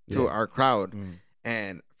information to Yeah. our crowd. Mm.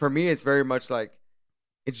 And for me, it's very much like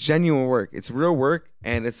it's genuine work. It's real work,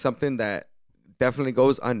 and it's something that definitely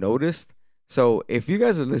goes unnoticed. So if you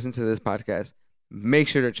guys are listening to this podcast, make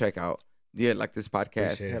sure to check out the Electives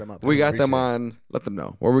Podcast. Appreciate Hit 'em up. We got them Appreciate on. Let them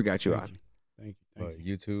know where we got you Thank on. you. Thank you. But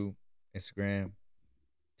YouTube, Instagram,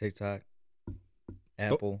 TikTok,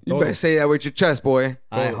 Apple, You better say that with your chest, boy.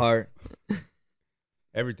 iHeart,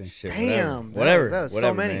 Everything. shit, Damn, whatever, that was so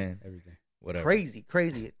whatever, many. man. Everything. Whatever. Crazy.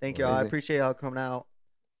 Thank y'all. I Crazy. appreciate y'all coming out.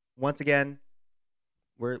 Once again,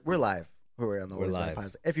 we're live. We're on the We're Always Live live.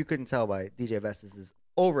 podcast. If you couldn't tell by DJ Vestas'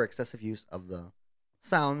 over excessive use of the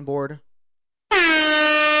soundboard.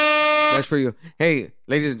 That's for you. Hey,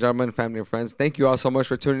 ladies and gentlemen, family and friends, thank you all so much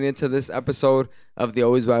for tuning into this episode of the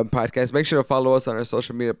Always Vibe Podcast. Make sure to follow us on our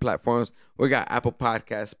social media platforms. We got Apple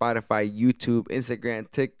Podcasts, Spotify, YouTube,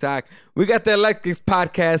 Instagram, TikTok. We got the Electives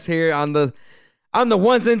Podcast here on the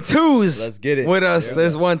ones and twos. Let's get it. With us Yeah.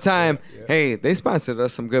 this one time. Yeah. Hey, they sponsored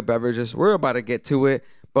us some good beverages. We're about to get to it.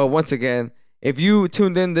 But once again, if you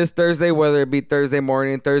tuned in this Thursday, whether it be Thursday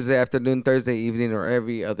morning, Thursday afternoon, Thursday evening, or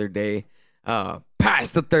every other day,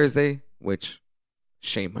 past the Thursday, which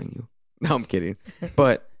shame on you. No, I'm kidding.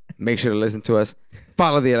 But make sure to listen to us.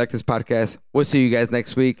 Follow the Electives Podcast. We'll see you guys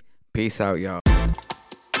next week. Peace out, y'all.